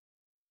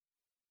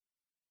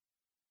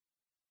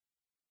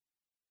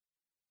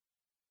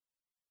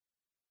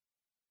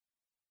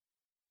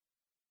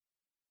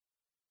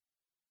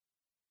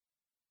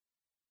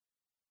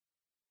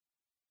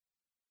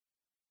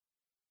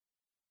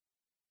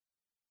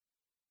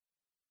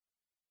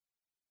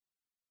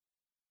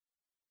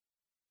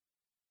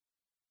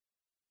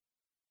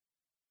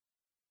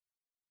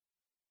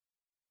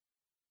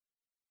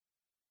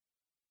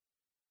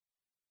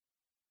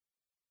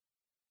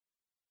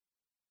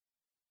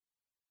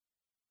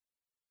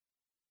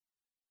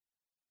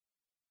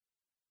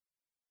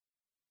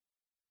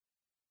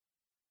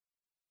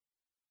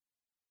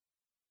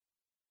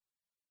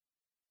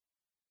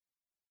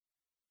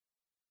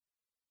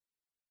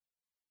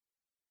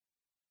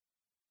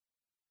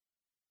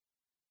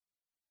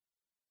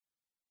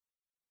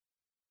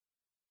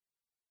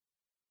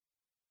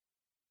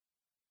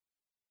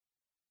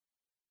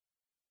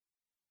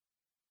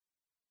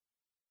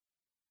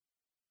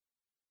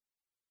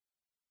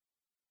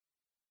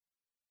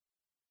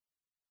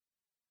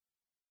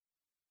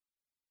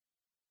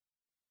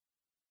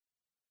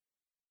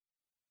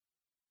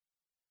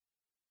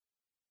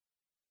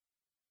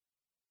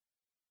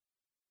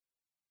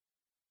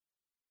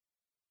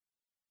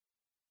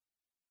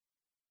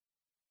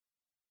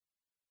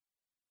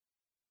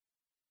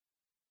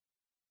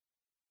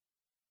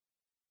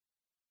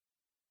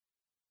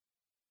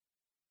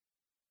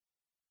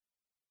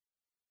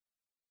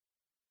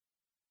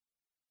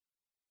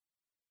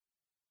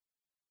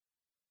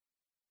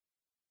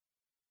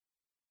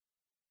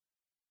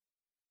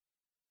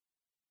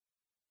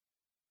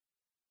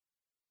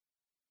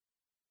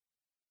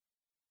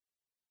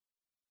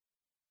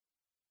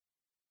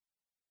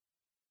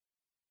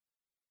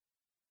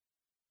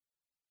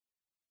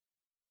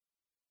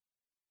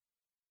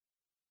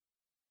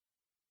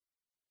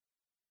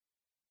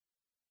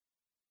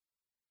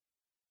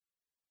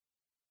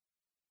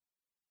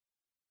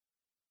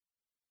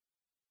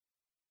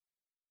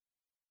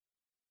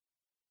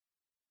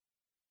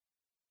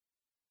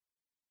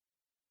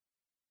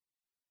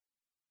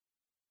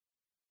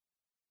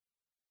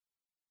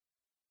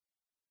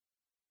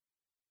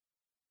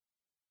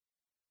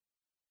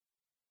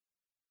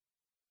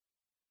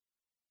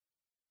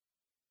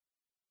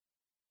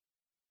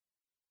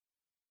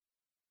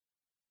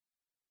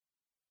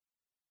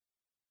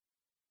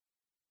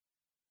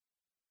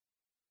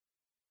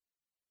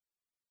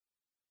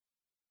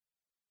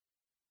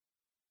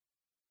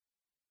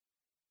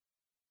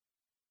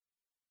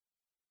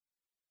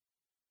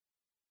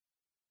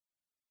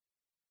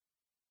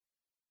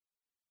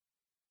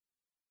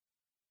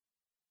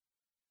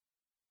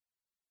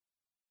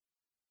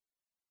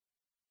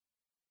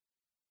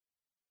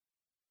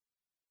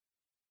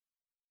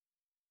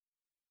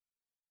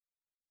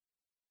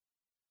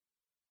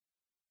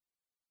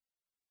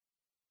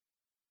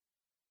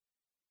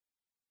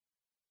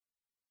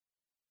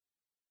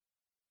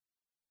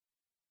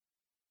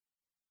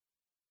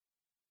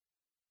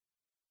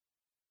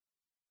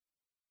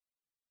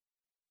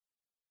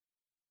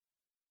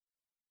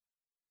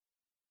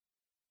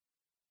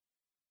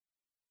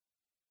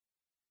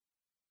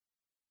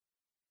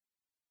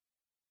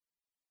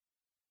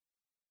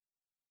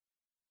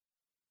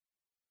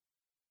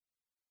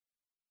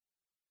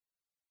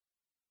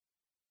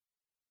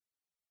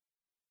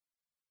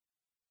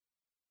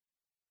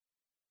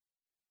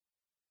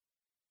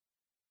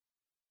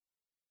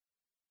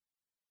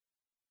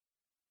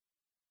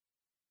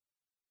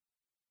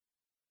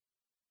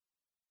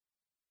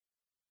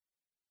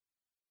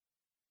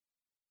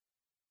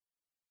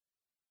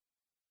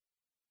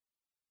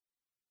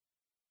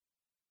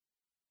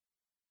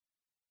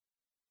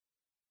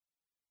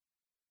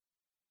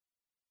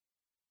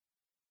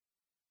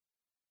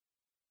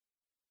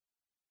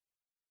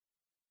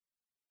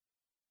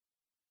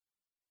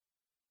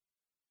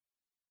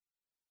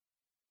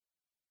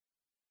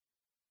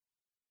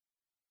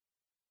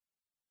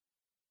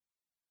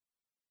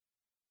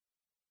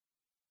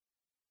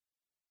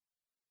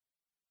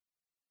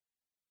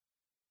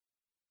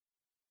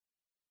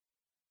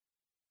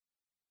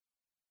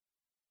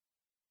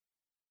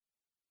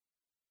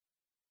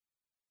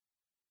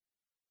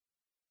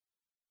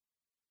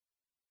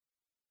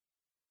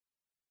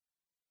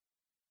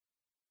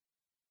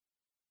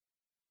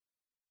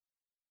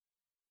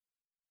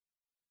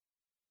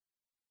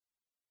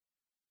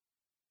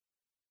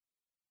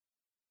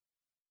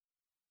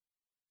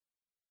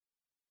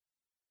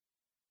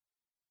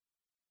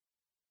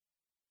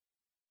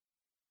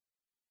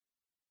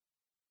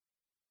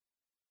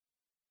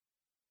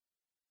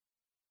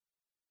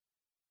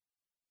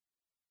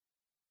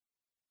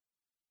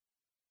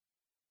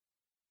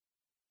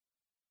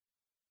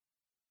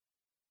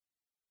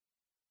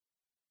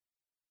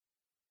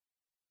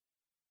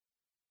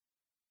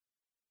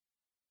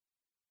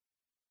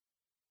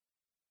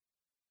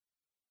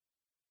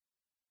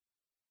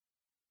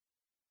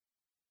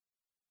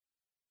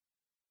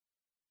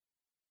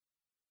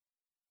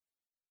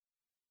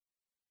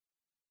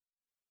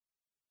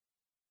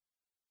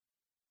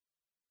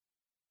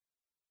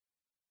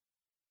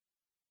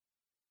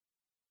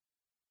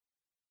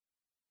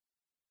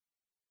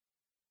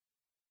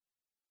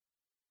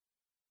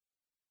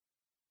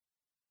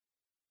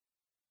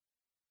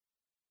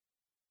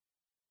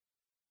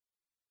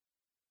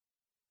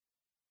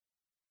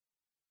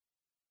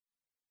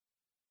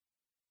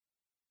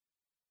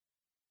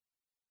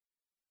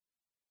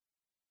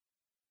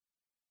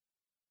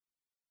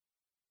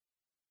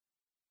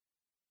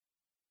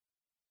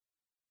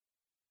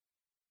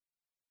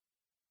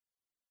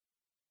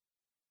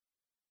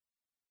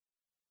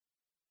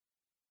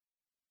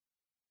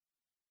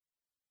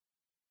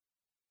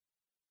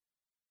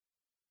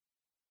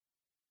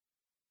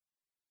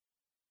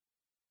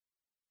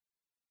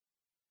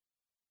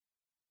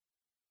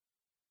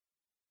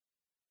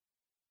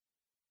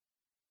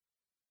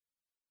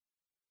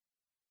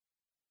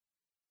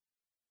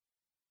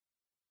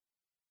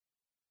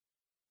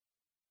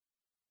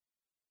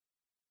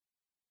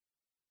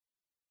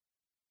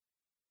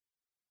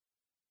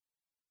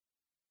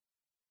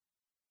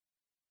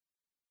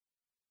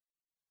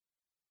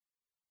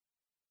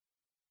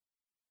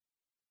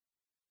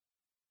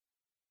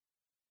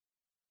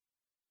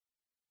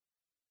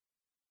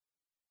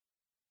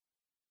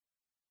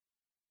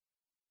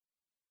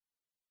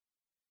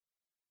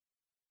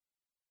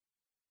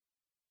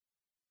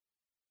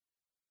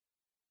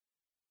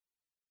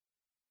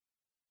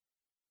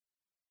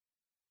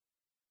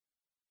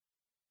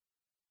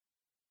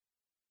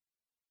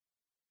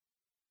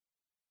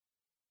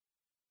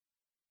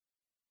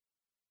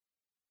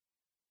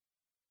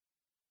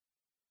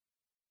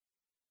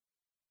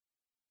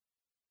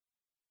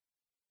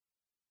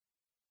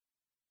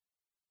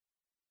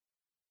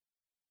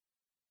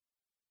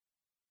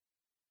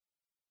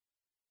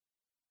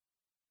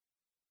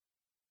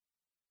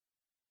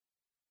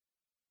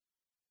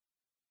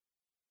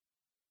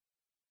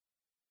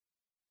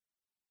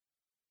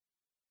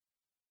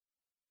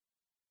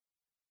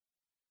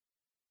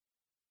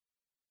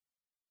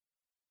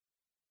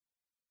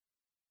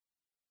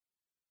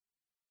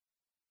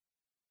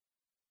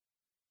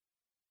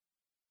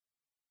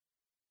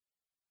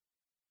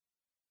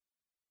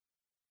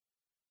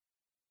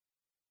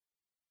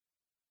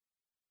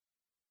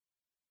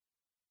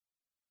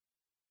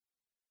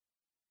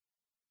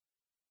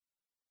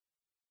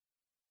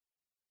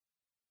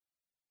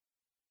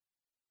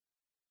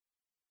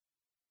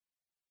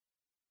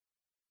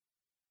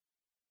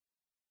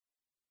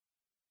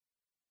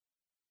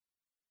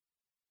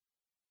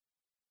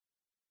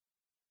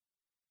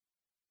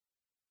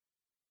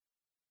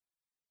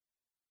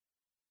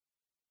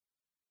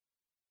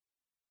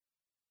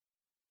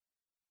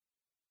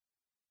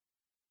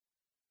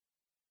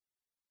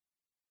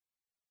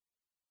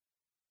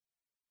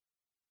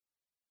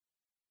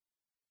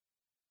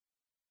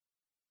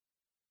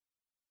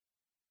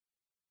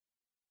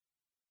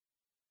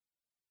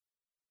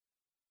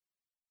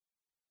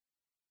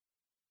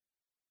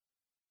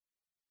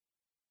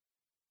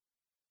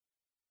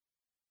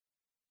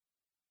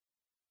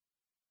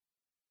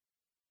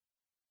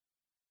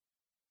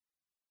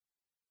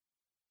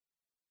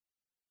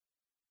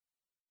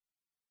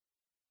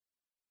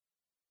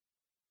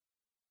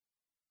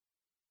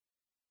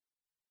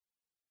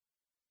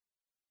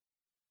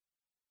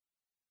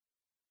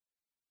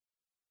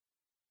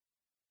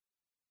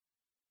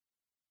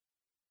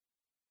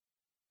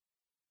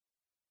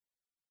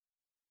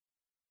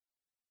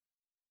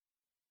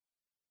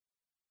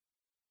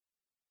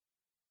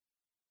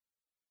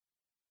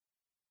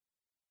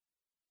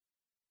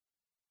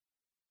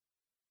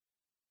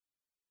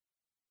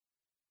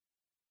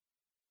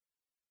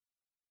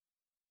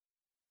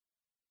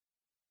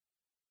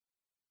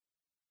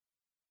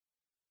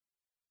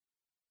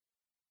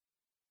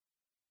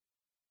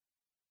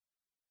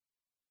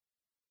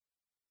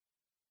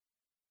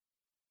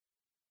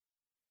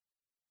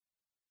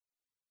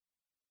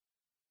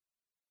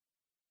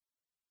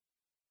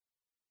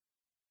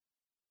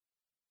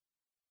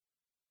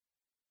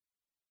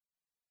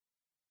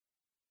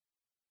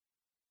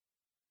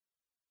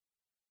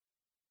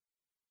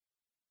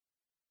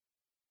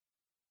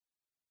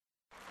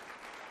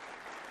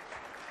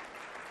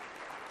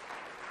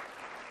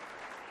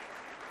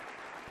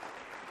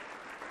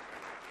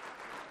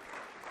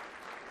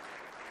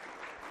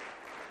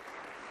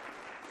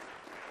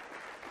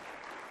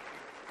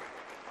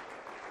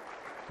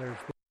 There's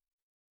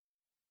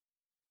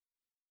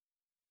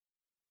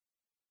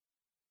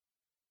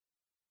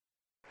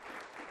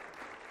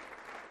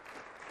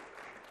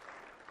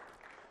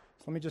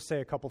So let me just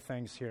say a couple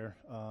things here,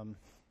 and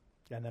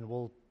then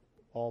we'll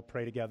all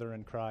pray together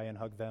and cry and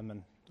hug them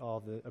and all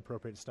the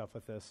appropriate stuff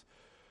with this.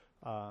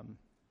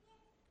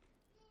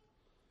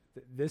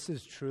 This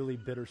is truly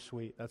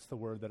bittersweet. That's the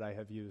word that I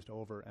have used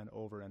over and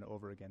over and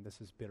over again.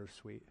 This is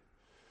bittersweet.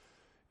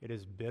 It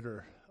is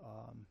bitter.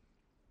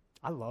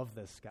 I love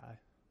this guy.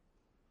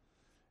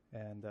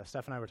 And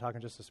Steph and I were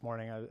talking just this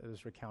morning. I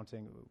was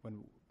recounting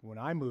when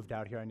I moved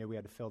out here, I knew we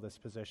had to fill this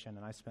position,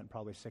 and I spent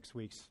probably 6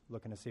 weeks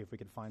looking to see if we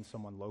could find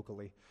someone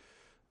locally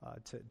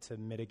to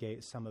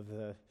mitigate some of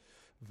the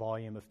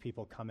volume of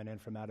people coming in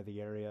from out of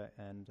the area.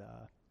 And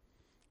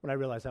when I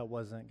realized that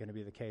wasn't going to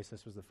be the case,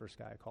 this was the first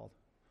guy I called.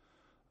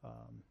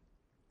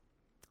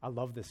 I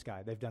love this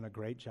guy. They've done a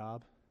great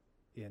job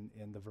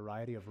in the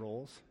variety of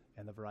roles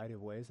and the variety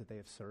of ways that they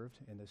have served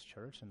in this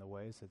church and the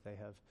ways that they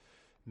have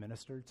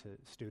ministered to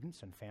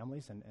students and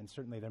families, and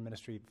certainly their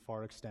ministry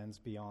far extends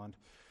beyond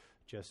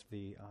just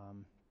the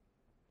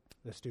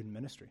student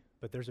ministry.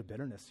 But there's a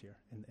bitterness here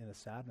in the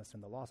sadness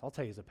and the loss. I'll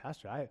tell you as a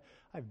pastor, I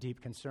have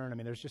deep concern. I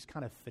mean, there's just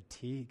kind of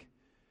fatigue.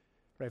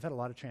 Right? I've had a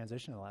lot of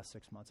transition in the last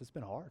 6 months. It's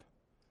been hard.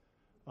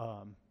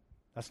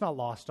 That's not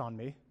lost on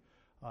me,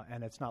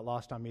 and it's not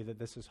lost on me that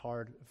this is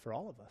hard for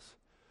all of us.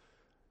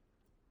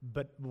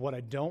 But what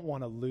I don't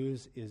want to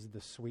lose is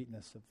the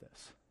sweetness of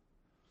this.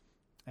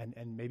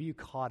 And maybe you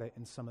caught it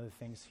in some of the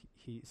things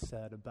he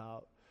said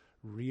about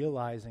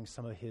realizing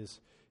some of his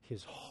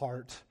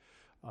heart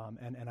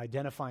and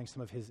identifying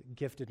some of his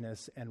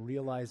giftedness and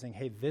realizing,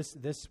 hey,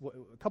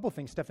 a couple of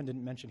things Stephen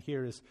didn't mention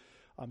here is,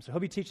 so he'll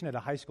be teaching at a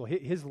high school.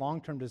 His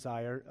long-term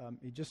desire,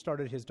 he just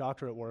started his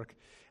doctorate work,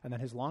 and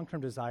then his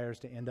long-term desire is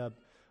to end up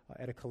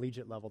at a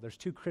collegiate level. There's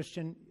 2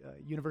 Christian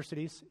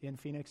universities in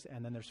Phoenix,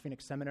 and then there's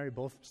Phoenix Seminary.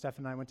 Both Stephen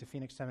and I went to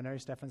Phoenix Seminary.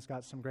 Stephen's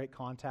got some great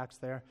contacts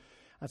there.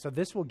 And so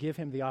this will give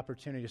him the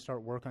opportunity to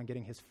start work on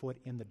getting his foot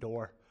in the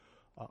door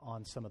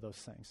on some of those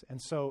things.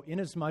 And so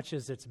inasmuch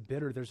as it's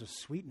bitter, there's a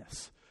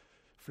sweetness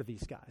for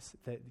these guys.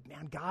 That,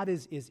 man, God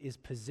is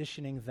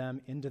positioning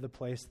them into the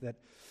place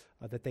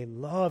that they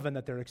love and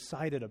that they're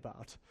excited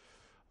about.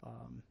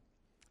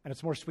 And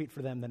it's more sweet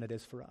for them than it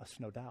is for us,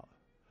 no doubt.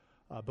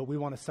 But we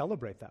want to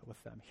celebrate that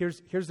with them.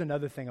 Here's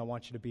another thing I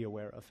want you to be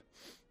aware of.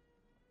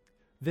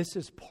 This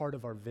is part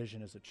of our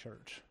vision as a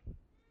church.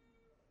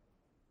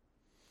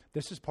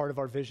 This is part of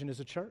our vision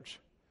as a church.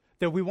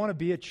 That we want to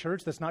be a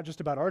church that's not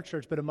just about our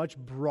church, but a much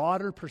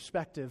broader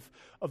perspective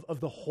of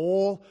the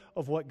whole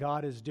of what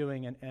God is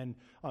doing. And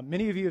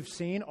many of you have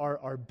seen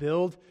our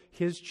Build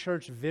His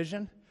Church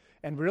vision.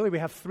 And really we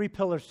have 3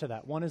 pillars to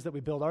that. One is that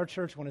we build our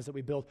church. One is that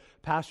we build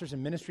pastors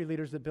and ministry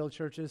leaders that build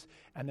churches.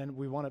 And then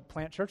we want to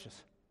plant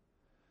churches.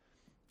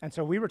 And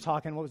so we were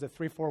talking,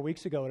 3-4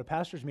 weeks ago at a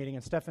pastor's meeting,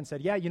 and Stephen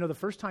said, yeah, the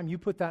first time you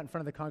put that in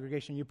front of the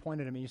congregation, you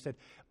pointed at me, you said,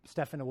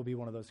 Stephen will be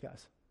one of those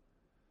guys.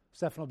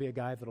 Stephen will be a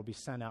guy that will be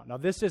sent out. Now,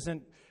 this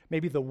isn't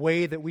maybe the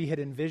way that we had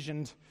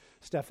envisioned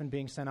Stephen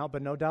being sent out,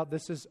 but no doubt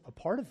this is a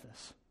part of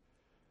this.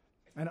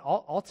 And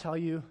I'll tell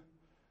you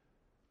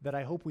that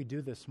I hope we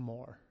do this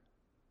more.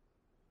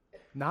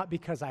 Not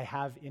because I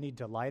have any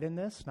delight in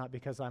this, not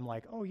because I'm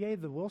like, oh, yay,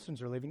 the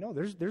Wilsons are leaving. No,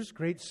 there's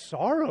great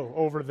sorrow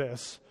over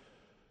this.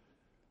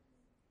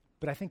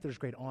 But I think there's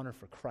great honor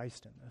for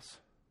Christ in this.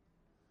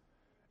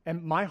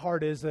 And my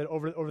heart is that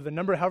over the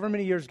number, however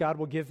many years God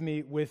will give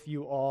me with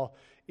you all,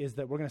 is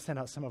that we're going to send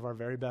out some of our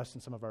very best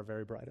and some of our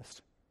very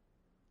brightest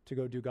to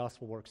go do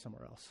gospel work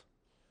somewhere else.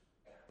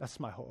 That's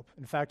my hope.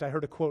 In fact, I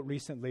heard a quote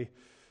recently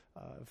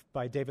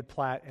by David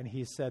Platt, and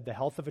he said, the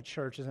health of a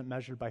church isn't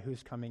measured by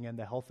who's coming in.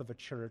 The health of a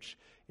church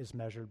is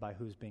measured by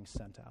who's being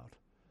sent out.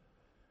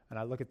 And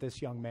I look at this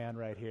young man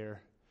right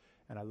here,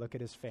 and I look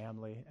at his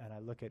family, and I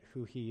look at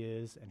who he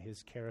is and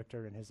his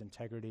character and his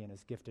integrity and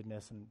his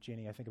giftedness. And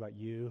Jeannie, I think about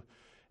you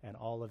and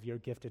all of your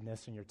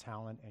giftedness and your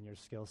talent and your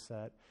skill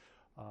set.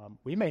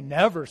 We may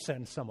never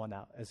send someone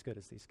out as good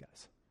as these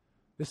guys.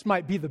 This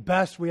might be the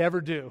best we ever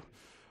do.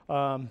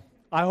 I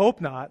hope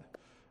not,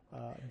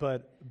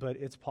 but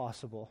it's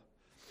possible.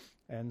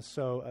 And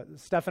so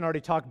Stephen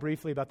already talked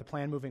briefly about the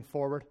plan moving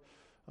forward.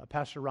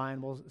 Pastor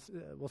Ryan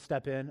will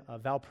step in.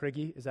 Val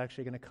Prigge is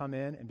actually going to come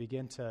in and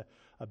begin to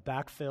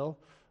backfill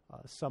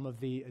some of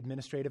the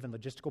administrative and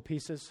logistical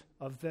pieces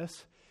of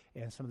this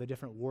and some of the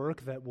different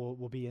work that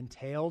will be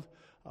entailed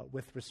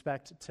with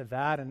respect to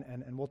that.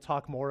 And we'll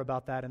talk more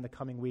about that in the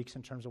coming weeks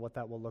in terms of what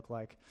that will look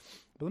like.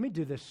 But let me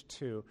do this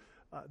too.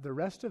 The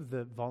rest of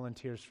the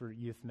volunteers for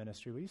youth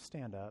ministry, will you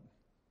stand up?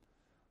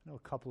 I know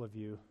a couple of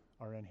you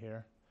are in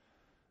here.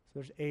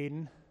 So there's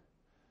Aiden.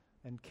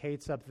 And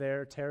Kate's up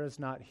there. Tara's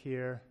not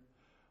here.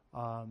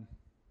 I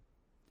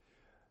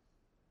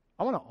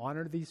want to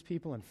honor these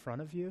people in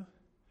front of you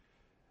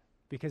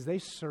because they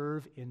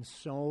serve in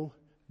so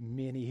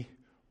many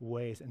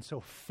ways and so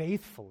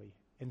faithfully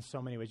in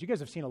so many ways. You guys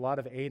have seen a lot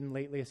of Aiden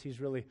lately as he's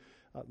really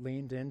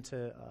leaned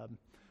into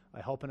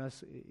helping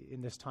us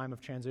in this time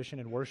of transition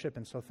and worship,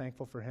 and so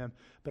thankful for him.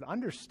 But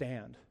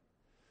understand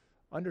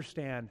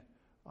understand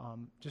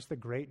just the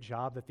great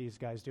job that these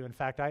guys do. In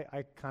fact,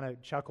 I kind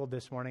of chuckled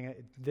this morning.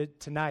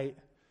 Tonight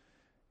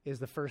is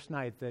the first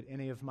night that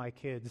any of my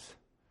kids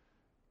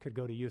could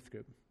go to youth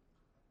group.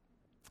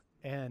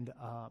 And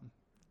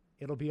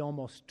it'll be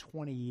almost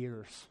 20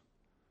 years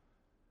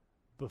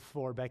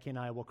before Becky and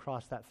I will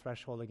cross that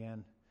threshold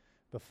again,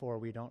 before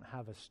we don't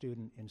have a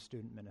student in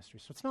student ministry.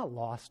 So it's not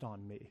lost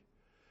on me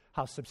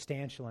how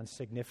substantial and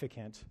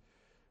significant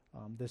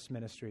this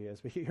ministry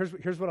is. But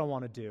here's what I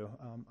want to do.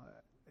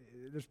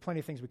 There's plenty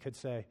of things we could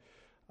say.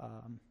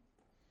 I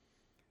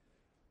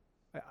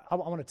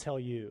want to tell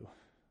you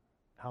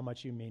how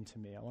much you mean to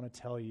me. I want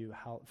to tell you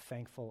how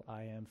thankful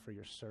I am for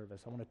your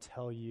service. I want to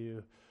tell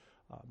you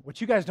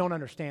what you guys don't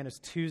understand is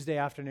Tuesday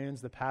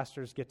afternoons, the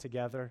pastors get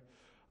together.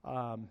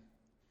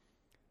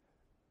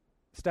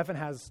 Stephen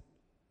has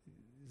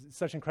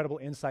such incredible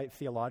insight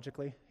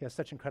theologically. He has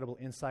such incredible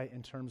insight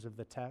in terms of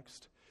the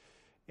text.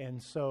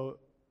 And so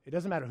it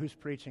doesn't matter who's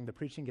preaching. The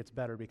preaching gets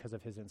better because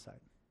of his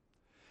insight.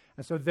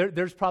 And so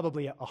there's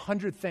probably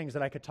 100 things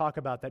that I could talk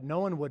about that no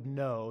one would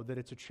know that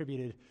it's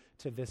attributed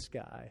to this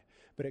guy,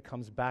 but it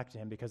comes back to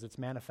him because it's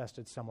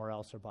manifested somewhere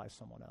else or by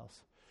someone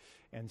else.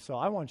 And so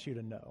I want you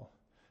to know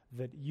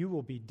that you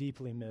will be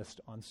deeply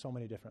missed on so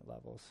many different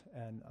levels.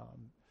 And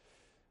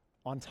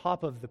on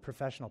top of the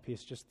professional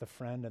piece, just the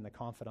friend and the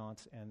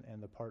confidant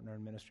and the partner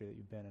in ministry that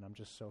you've been, and I'm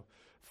just so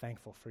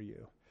thankful for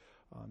you.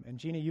 And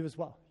Gina, you as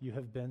well. You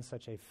have been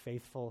such a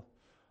faithful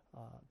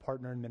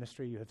partner in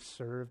ministry. You have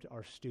served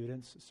our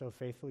students so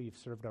faithfully. You've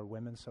served our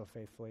women so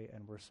faithfully,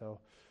 and we're so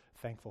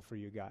thankful for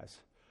you guys.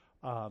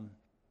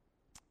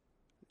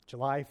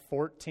 July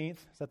 14th,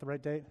 is that the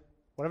right date?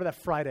 Whatever that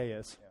Friday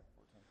is. Yeah,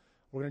 14.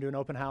 We're going to do an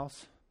open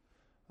house.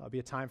 It'll be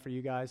a time for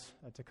you guys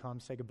to come,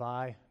 say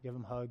goodbye, give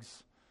them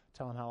hugs,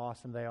 tell them how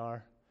awesome they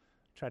are,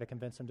 try to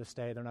convince them to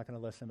stay. They're not going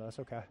to listen, but that's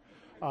okay.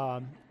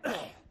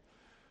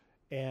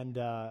 And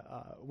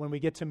when we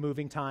get to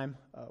moving time,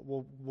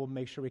 we'll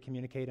make sure we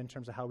communicate in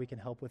terms of how we can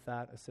help with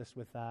that, assist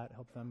with that,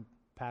 help them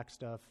pack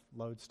stuff,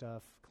 load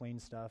stuff, clean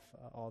stuff,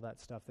 all that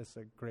stuff. This is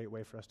a great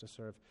way for us to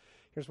serve.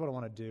 Here's what I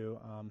want to do.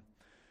 I'm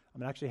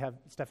going to actually have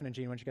Stephen and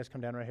Jean, why don't you guys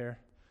come down right here?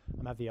 I'm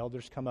going to have the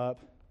elders come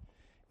up.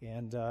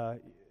 And,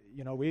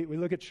 we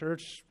look at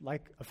church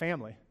like a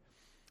family.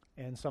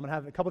 And so I'm going to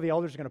have a couple of the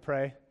elders are going to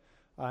pray.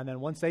 And then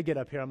once they get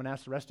up here, I'm going to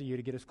ask the rest of you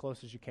to get as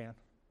close as you can.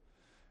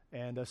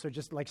 And so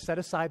just like set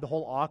aside the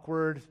whole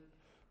awkward,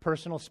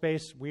 personal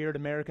space, weird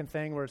American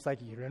thing where it's like,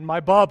 you're in my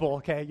bubble,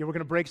 okay? We're going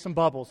to break some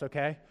bubbles,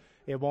 okay?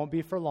 It won't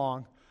be for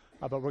long,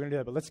 but we're going to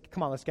do it. But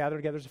let's gather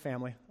together as a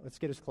family. Let's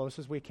get as close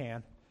as we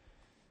can.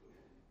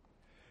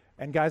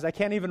 And guys, I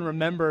can't even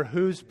remember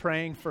who's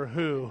praying for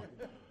who.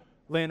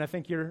 Lynn, I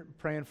think you're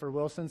praying for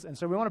Wilsons. And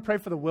so we want to pray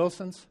for the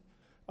Wilsons.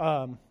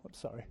 And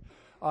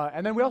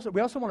then we also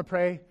want to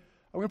pray,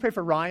 we're going to pray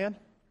for Ryan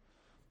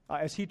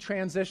as he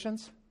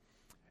transitions.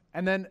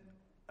 And then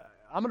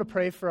I'm going to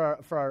pray for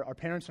our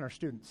parents and our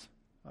students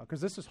because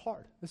this is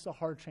hard. This is a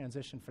hard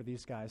transition for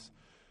these guys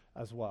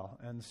as well.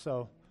 And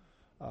so,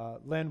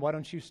 Lynn, why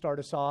don't you start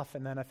us off,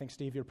 and then I think,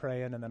 Steve, you're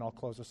praying, and then I'll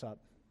close us up.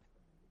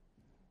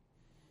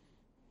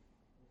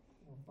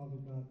 Father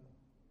God,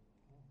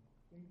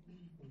 thank you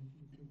for these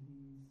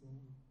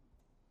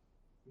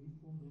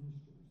faithful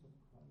ministers of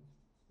Christ,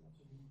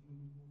 Stephanie and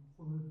Jean, and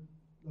for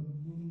the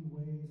many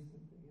ways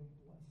that they have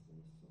blessed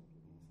us over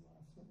these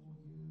last several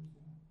years.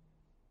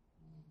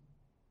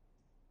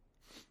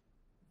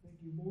 Thank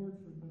you,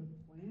 Lord, for the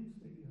plans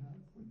that you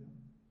have for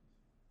them,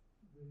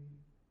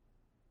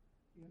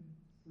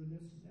 for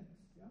this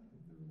next step in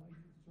their life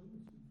of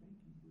service. And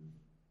thank you for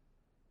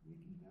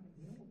making that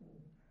available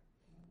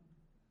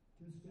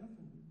to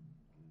Stephanie.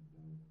 And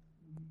we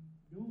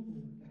know,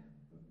 Lord,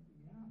 but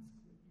we ask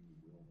that you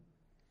will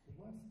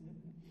bless them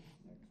in this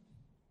next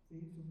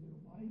phase of their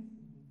life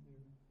and in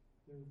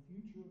their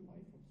future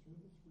life of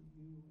service for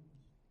you.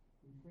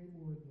 And we pray,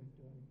 Lord, that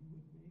you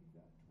would make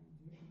that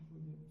transition for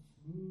them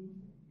smooth,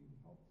 and you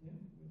help them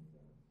with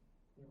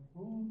their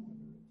home,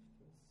 whether it's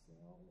to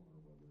sell or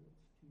whether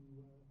it's to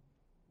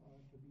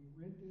be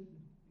rented.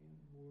 And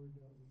Lord,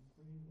 we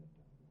pray that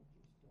they'll just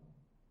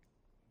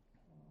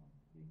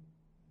make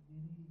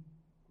many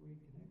great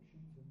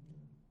connections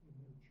in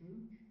their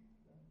church,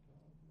 that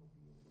they'll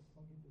be able to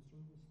plug into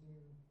service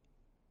there.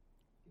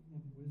 Give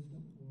them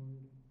wisdom,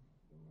 Lord, and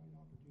the right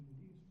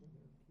opportunities for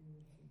their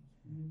kids and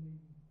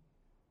schooling.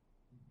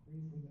 We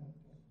pray for that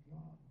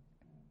job,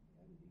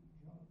 editing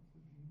job for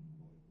Jean,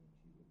 Lord, that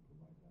you would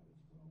provide that as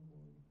well,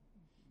 Lord.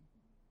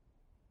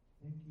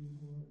 Thank you,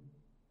 Lord.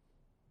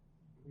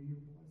 We pray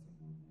your blessing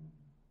on them.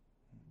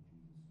 In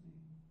Jesus'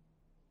 name.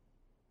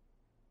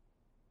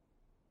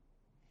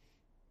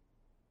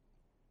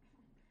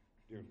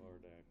 Dear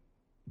Lord, I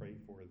pray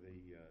for the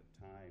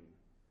time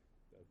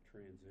of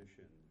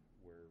transition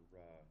where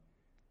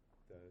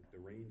the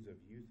reins of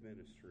youth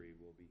ministry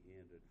will be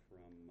handed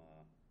from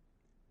our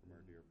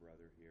dear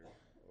brother here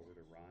over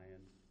to Ryan.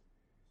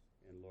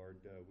 And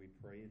Lord, we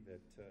pray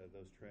that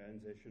those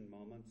transition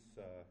moments,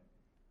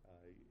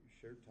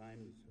 shared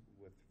times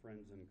with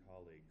friends and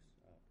colleagues,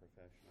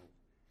 professionals,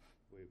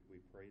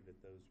 We pray that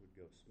those would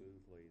go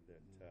smoothly,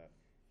 that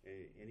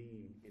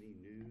any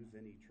news,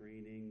 any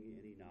training,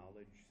 any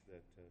knowledge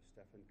that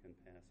Stefan can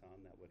pass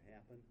on, that would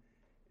happen.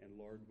 And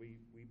Lord,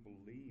 we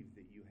believe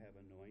that you have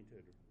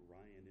anointed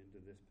Ryan into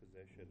this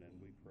position, and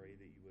we pray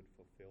that you would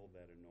fulfill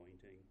that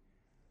anointing.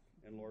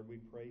 And Lord, we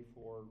pray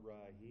for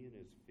he and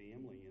his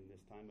family in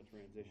this time of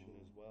transition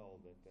as well,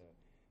 that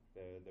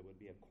there would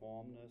be a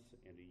calmness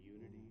and a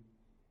unity.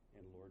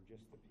 And Lord,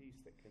 just the peace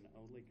that can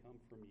only come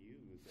from you,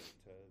 that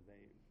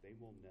they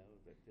will know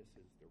that this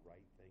is the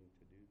right thing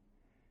to do.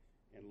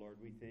 And Lord,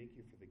 we thank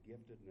you for the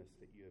giftedness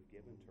that you have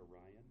given to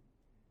Ryan,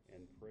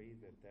 and pray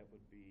that that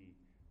would be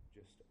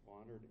just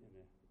honored and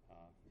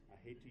I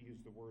hate to use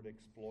the word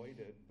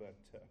exploited, but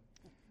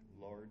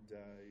Lord,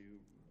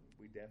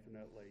 we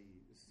definitely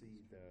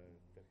see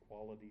the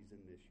qualities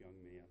in this young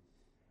man,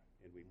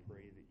 and we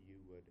pray that you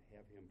would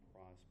have him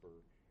prosper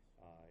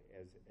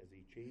as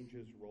he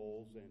changes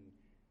roles,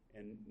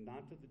 and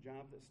not to the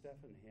job that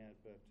Stefan had,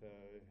 but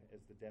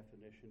as the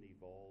definition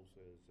evolves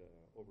as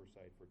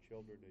oversight for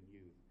children and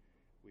youth.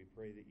 We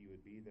pray that you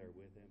would be there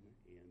with him,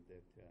 and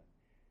that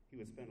he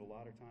would spend a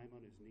lot of time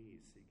on his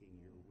knees seeking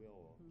your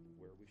will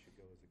where we should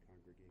go as a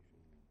congregation.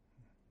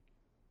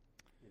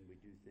 And we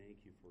do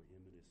thank you for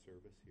him and his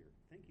service here.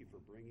 Thank you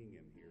for bringing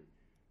him here.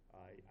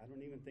 I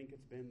don't even think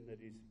it's been that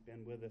he's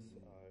been with us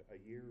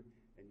a year,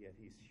 and yet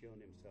he's shown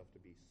himself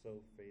to be so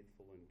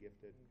faithful and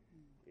gifted.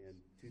 And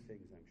two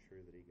things I'm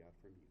sure that he got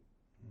from you.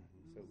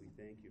 So we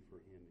thank you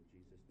for him in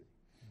Jesus' name.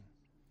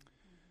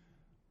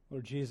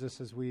 Lord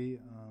Jesus, as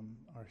we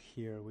are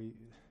here,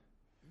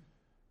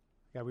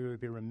 God, we would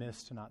be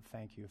remiss to not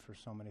thank you for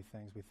so many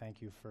things. We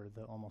thank you for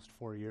the almost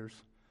 4 years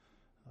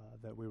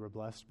that we were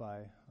blessed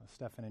by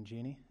Stefan and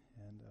Jeannie,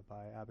 and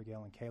by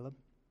Abigail and Caleb.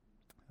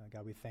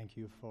 God, we thank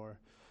you for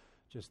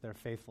just their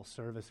faithful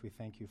service. We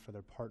thank you for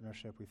their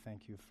partnership. We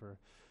thank you for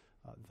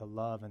the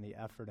love and the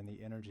effort and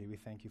the energy. We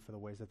thank you for the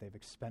ways that they've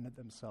expended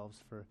themselves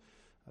for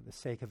the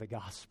sake of the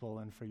gospel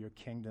and for your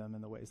kingdom,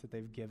 and the ways that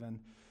they've given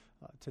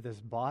to this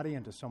body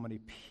and to so many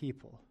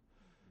people.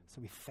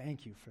 So we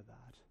thank you for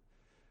that.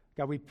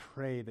 God, we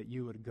pray that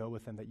you would go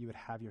with them, that you would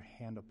have your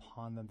hand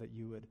upon them, that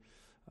you would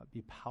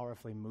be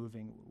powerfully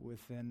moving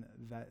within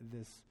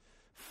this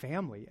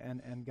family.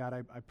 And God,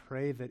 I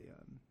pray that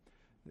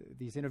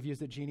these interviews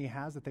that Jeannie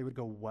has, that they would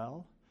go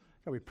well.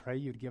 God, we pray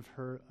you'd give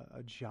her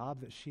a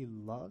job that she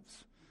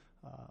loves,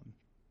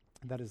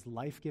 that is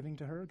life-giving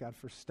to her. God,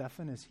 for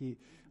Stefan, as he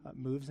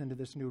moves into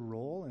this new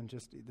role, and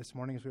just this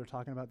morning as we were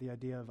talking about the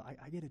idea of,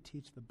 I get to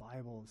teach the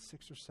Bible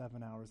 6 or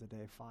 7 hours a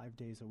day, 5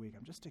 days a week.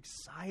 I'm just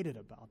excited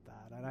about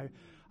that. And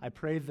I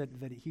pray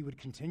that he would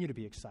continue to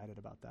be excited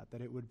about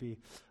that it would be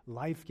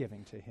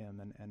life-giving to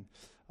him, and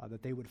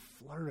that they would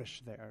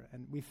flourish there.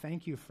 And we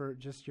thank you for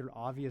just your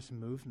obvious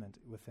movement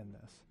within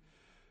this.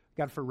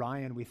 God, for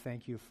Ryan, we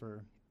thank you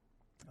for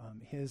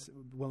his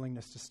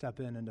willingness to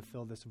step in and to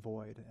fill this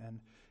void.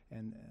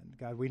 And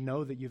God, we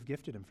know that you've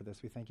gifted him for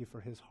this. We thank you for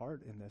his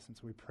heart in this. And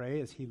so we pray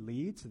as he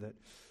leads that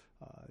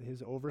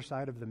his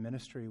oversight of the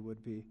ministry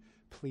would be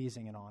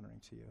pleasing and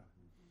honoring to you.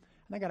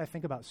 And God, I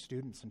think about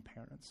students and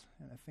parents,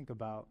 and I think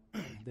about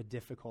the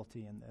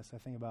difficulty in this. I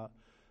think about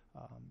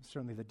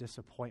certainly the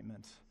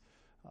disappointment,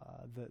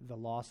 the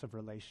loss of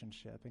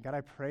relationship. And God,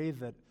 I pray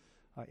that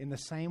in the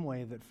same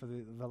way that for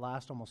the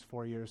last almost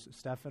 4 years,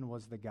 Stefan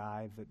was the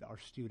guy that our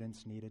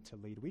students needed to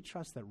lead, we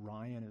trust that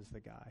Ryan is the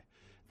guy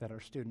that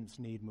our students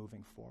need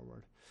moving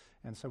forward.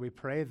 And so we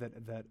pray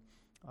that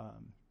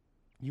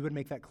you would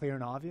make that clear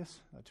and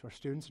obvious to our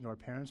students and to our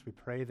parents. We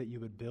pray that you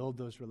would build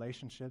those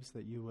relationships,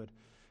 that you would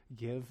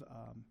give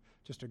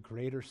just a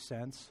greater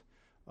sense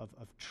of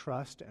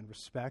trust and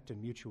respect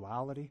and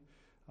mutuality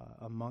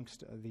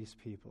amongst these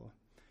people.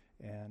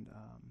 And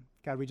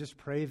God, we just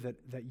pray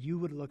that you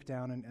would look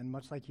down, and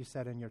much like you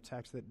said in your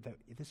text, that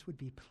this would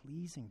be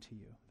pleasing to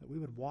you, that we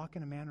would walk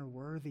in a manner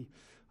worthy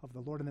of the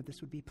Lord, and that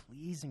this would be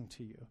pleasing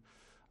to you.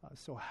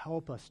 So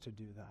help us to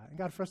do that. And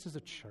God, for us as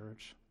a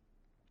church,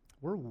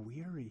 we're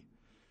weary.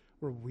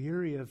 We're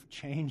weary of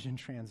change and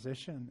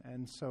transition.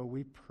 And so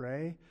we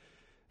pray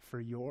for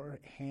your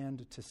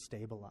hand to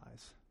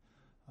stabilize.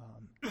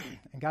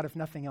 And God, if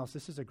nothing else,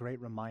 this is a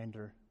great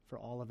reminder for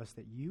all of us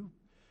that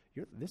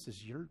this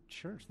is your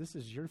church. This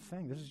is your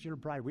thing. This is your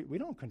bride. We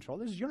don't control.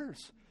 This is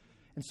yours.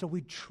 And so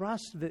we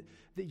trust that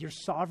your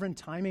sovereign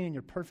timing and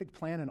your perfect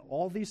plan and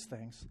all these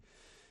things,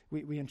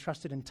 we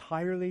entrust it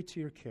entirely to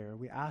your care.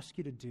 We ask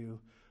you to do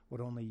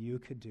what only you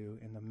could do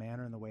in the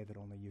manner and the way that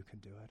only you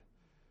could do it.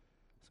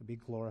 So be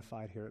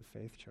glorified here at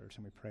Faith Church,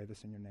 and we pray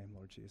this in your name,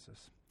 Lord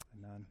Jesus.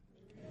 Amen.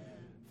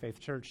 Faith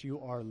Church,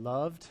 you are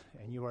loved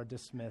and you are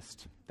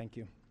dismissed. Thank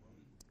you.